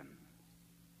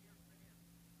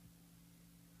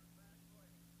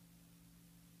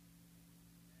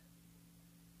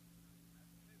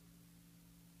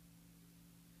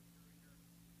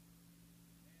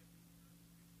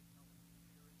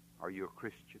 Are you a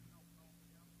Christian?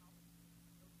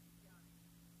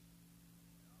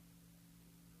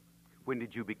 When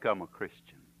did you become a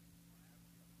Christian?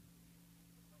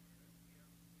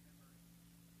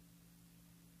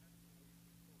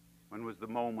 When was the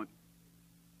moment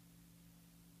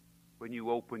when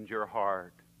you opened your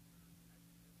heart,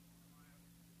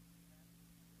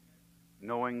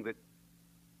 knowing that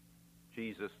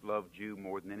Jesus loved you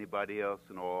more than anybody else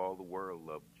in all the world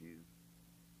loved you?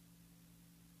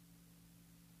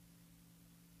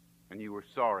 And you were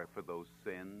sorry for those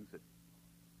sins that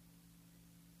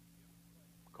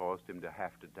caused him to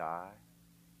have to die.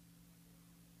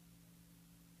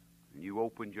 And you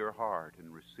opened your heart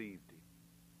and received him.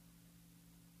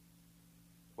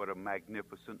 What a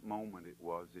magnificent moment it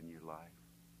was in your life.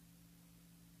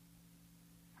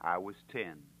 I was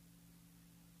 10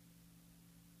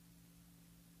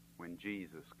 when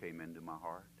Jesus came into my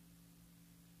heart.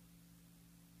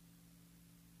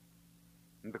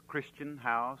 And the Christian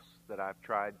house that I've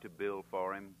tried to build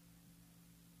for him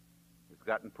has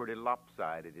gotten pretty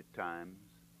lopsided at times.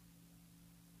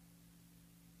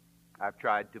 I've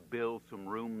tried to build some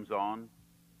rooms on,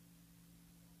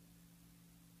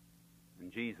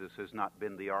 and Jesus has not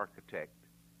been the architect.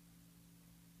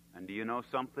 And do you know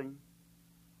something?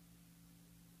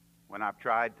 When I've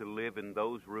tried to live in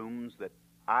those rooms that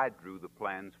I drew the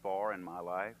plans for in my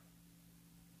life,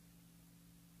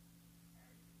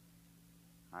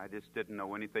 I just didn't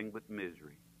know anything but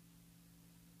misery.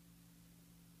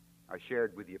 I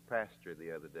shared with your pastor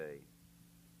the other day.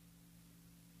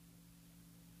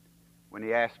 When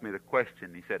he asked me the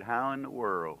question, he said, how in the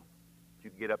world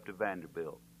did you get up to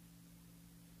Vanderbilt?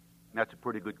 And that's a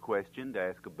pretty good question to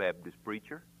ask a Baptist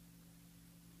preacher.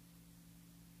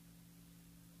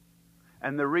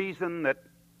 And the reason that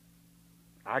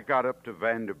I got up to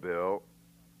Vanderbilt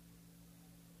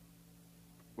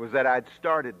was that I'd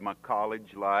started my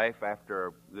college life after I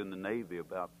was in the Navy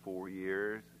about 4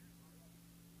 years.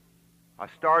 I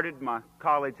started my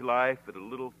college life at a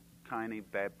little tiny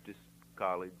Baptist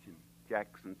college in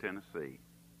Jackson, Tennessee.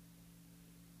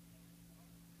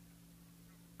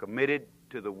 Committed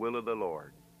to the will of the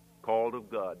Lord, called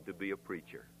of God to be a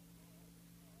preacher.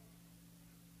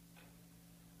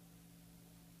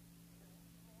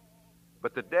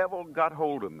 But the devil got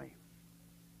hold of me.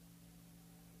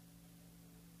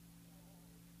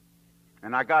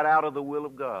 And I got out of the will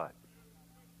of God.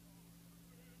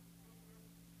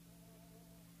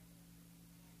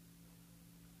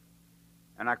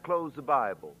 And I closed the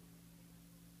Bible.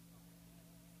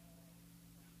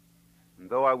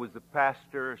 And though I was the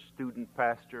pastor, student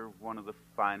pastor of one of the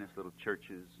finest little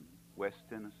churches in West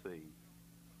Tennessee,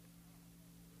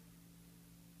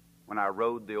 when I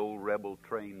rode the old rebel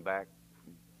train back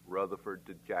from Rutherford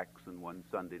to Jackson one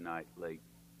Sunday night late,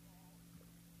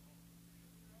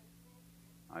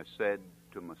 I said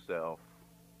to myself,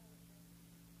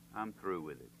 I'm through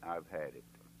with it. I've had it.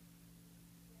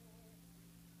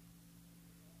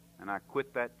 And I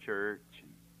quit that church,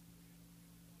 and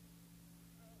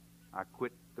I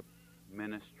quit the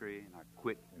ministry, and I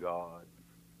quit God,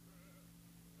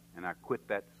 and I quit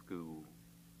that school.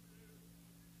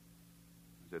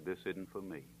 I said, this isn't for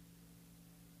me.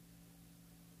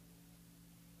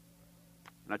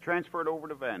 And I transferred over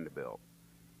to Vanderbilt.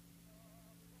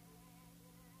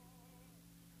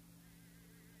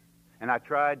 And I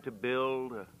tried to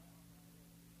build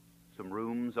some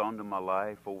rooms onto my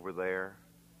life over there,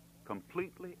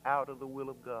 completely out of the will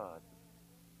of God.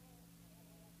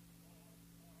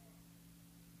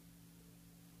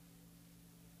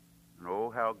 And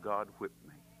oh, how God whipped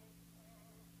me.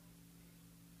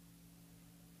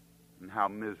 And how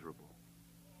miserable.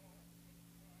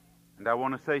 And I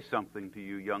want to say something to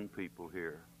you young people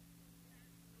here.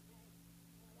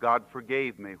 God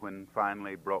forgave me when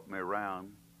finally He brought me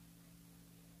around.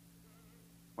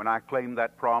 When I claimed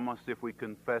that promise, if we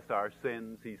confess our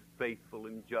sins, He's faithful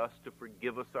and just to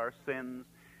forgive us our sins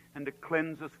and to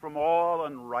cleanse us from all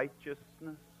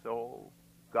unrighteousness. Oh,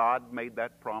 God made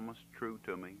that promise true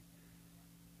to me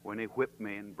when He whipped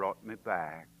me and brought me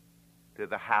back to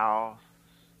the house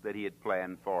that He had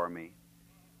planned for me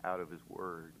out of His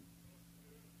Word.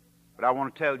 But I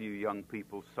want to tell you, young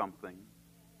people, something.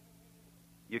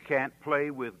 You can't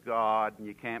play with God, and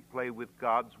you can't play with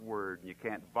God's Word, and you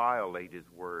can't violate His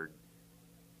Word,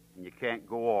 and you can't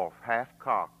go off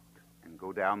half-cocked and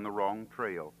go down the wrong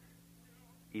trail,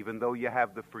 even though you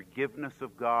have the forgiveness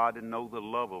of God and know the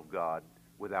love of God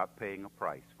without paying a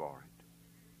price for it.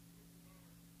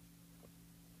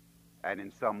 And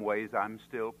in some ways, I'm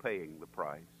still paying the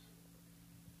price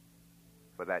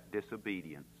for that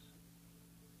disobedience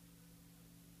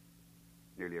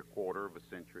nearly a quarter of a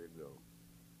century ago.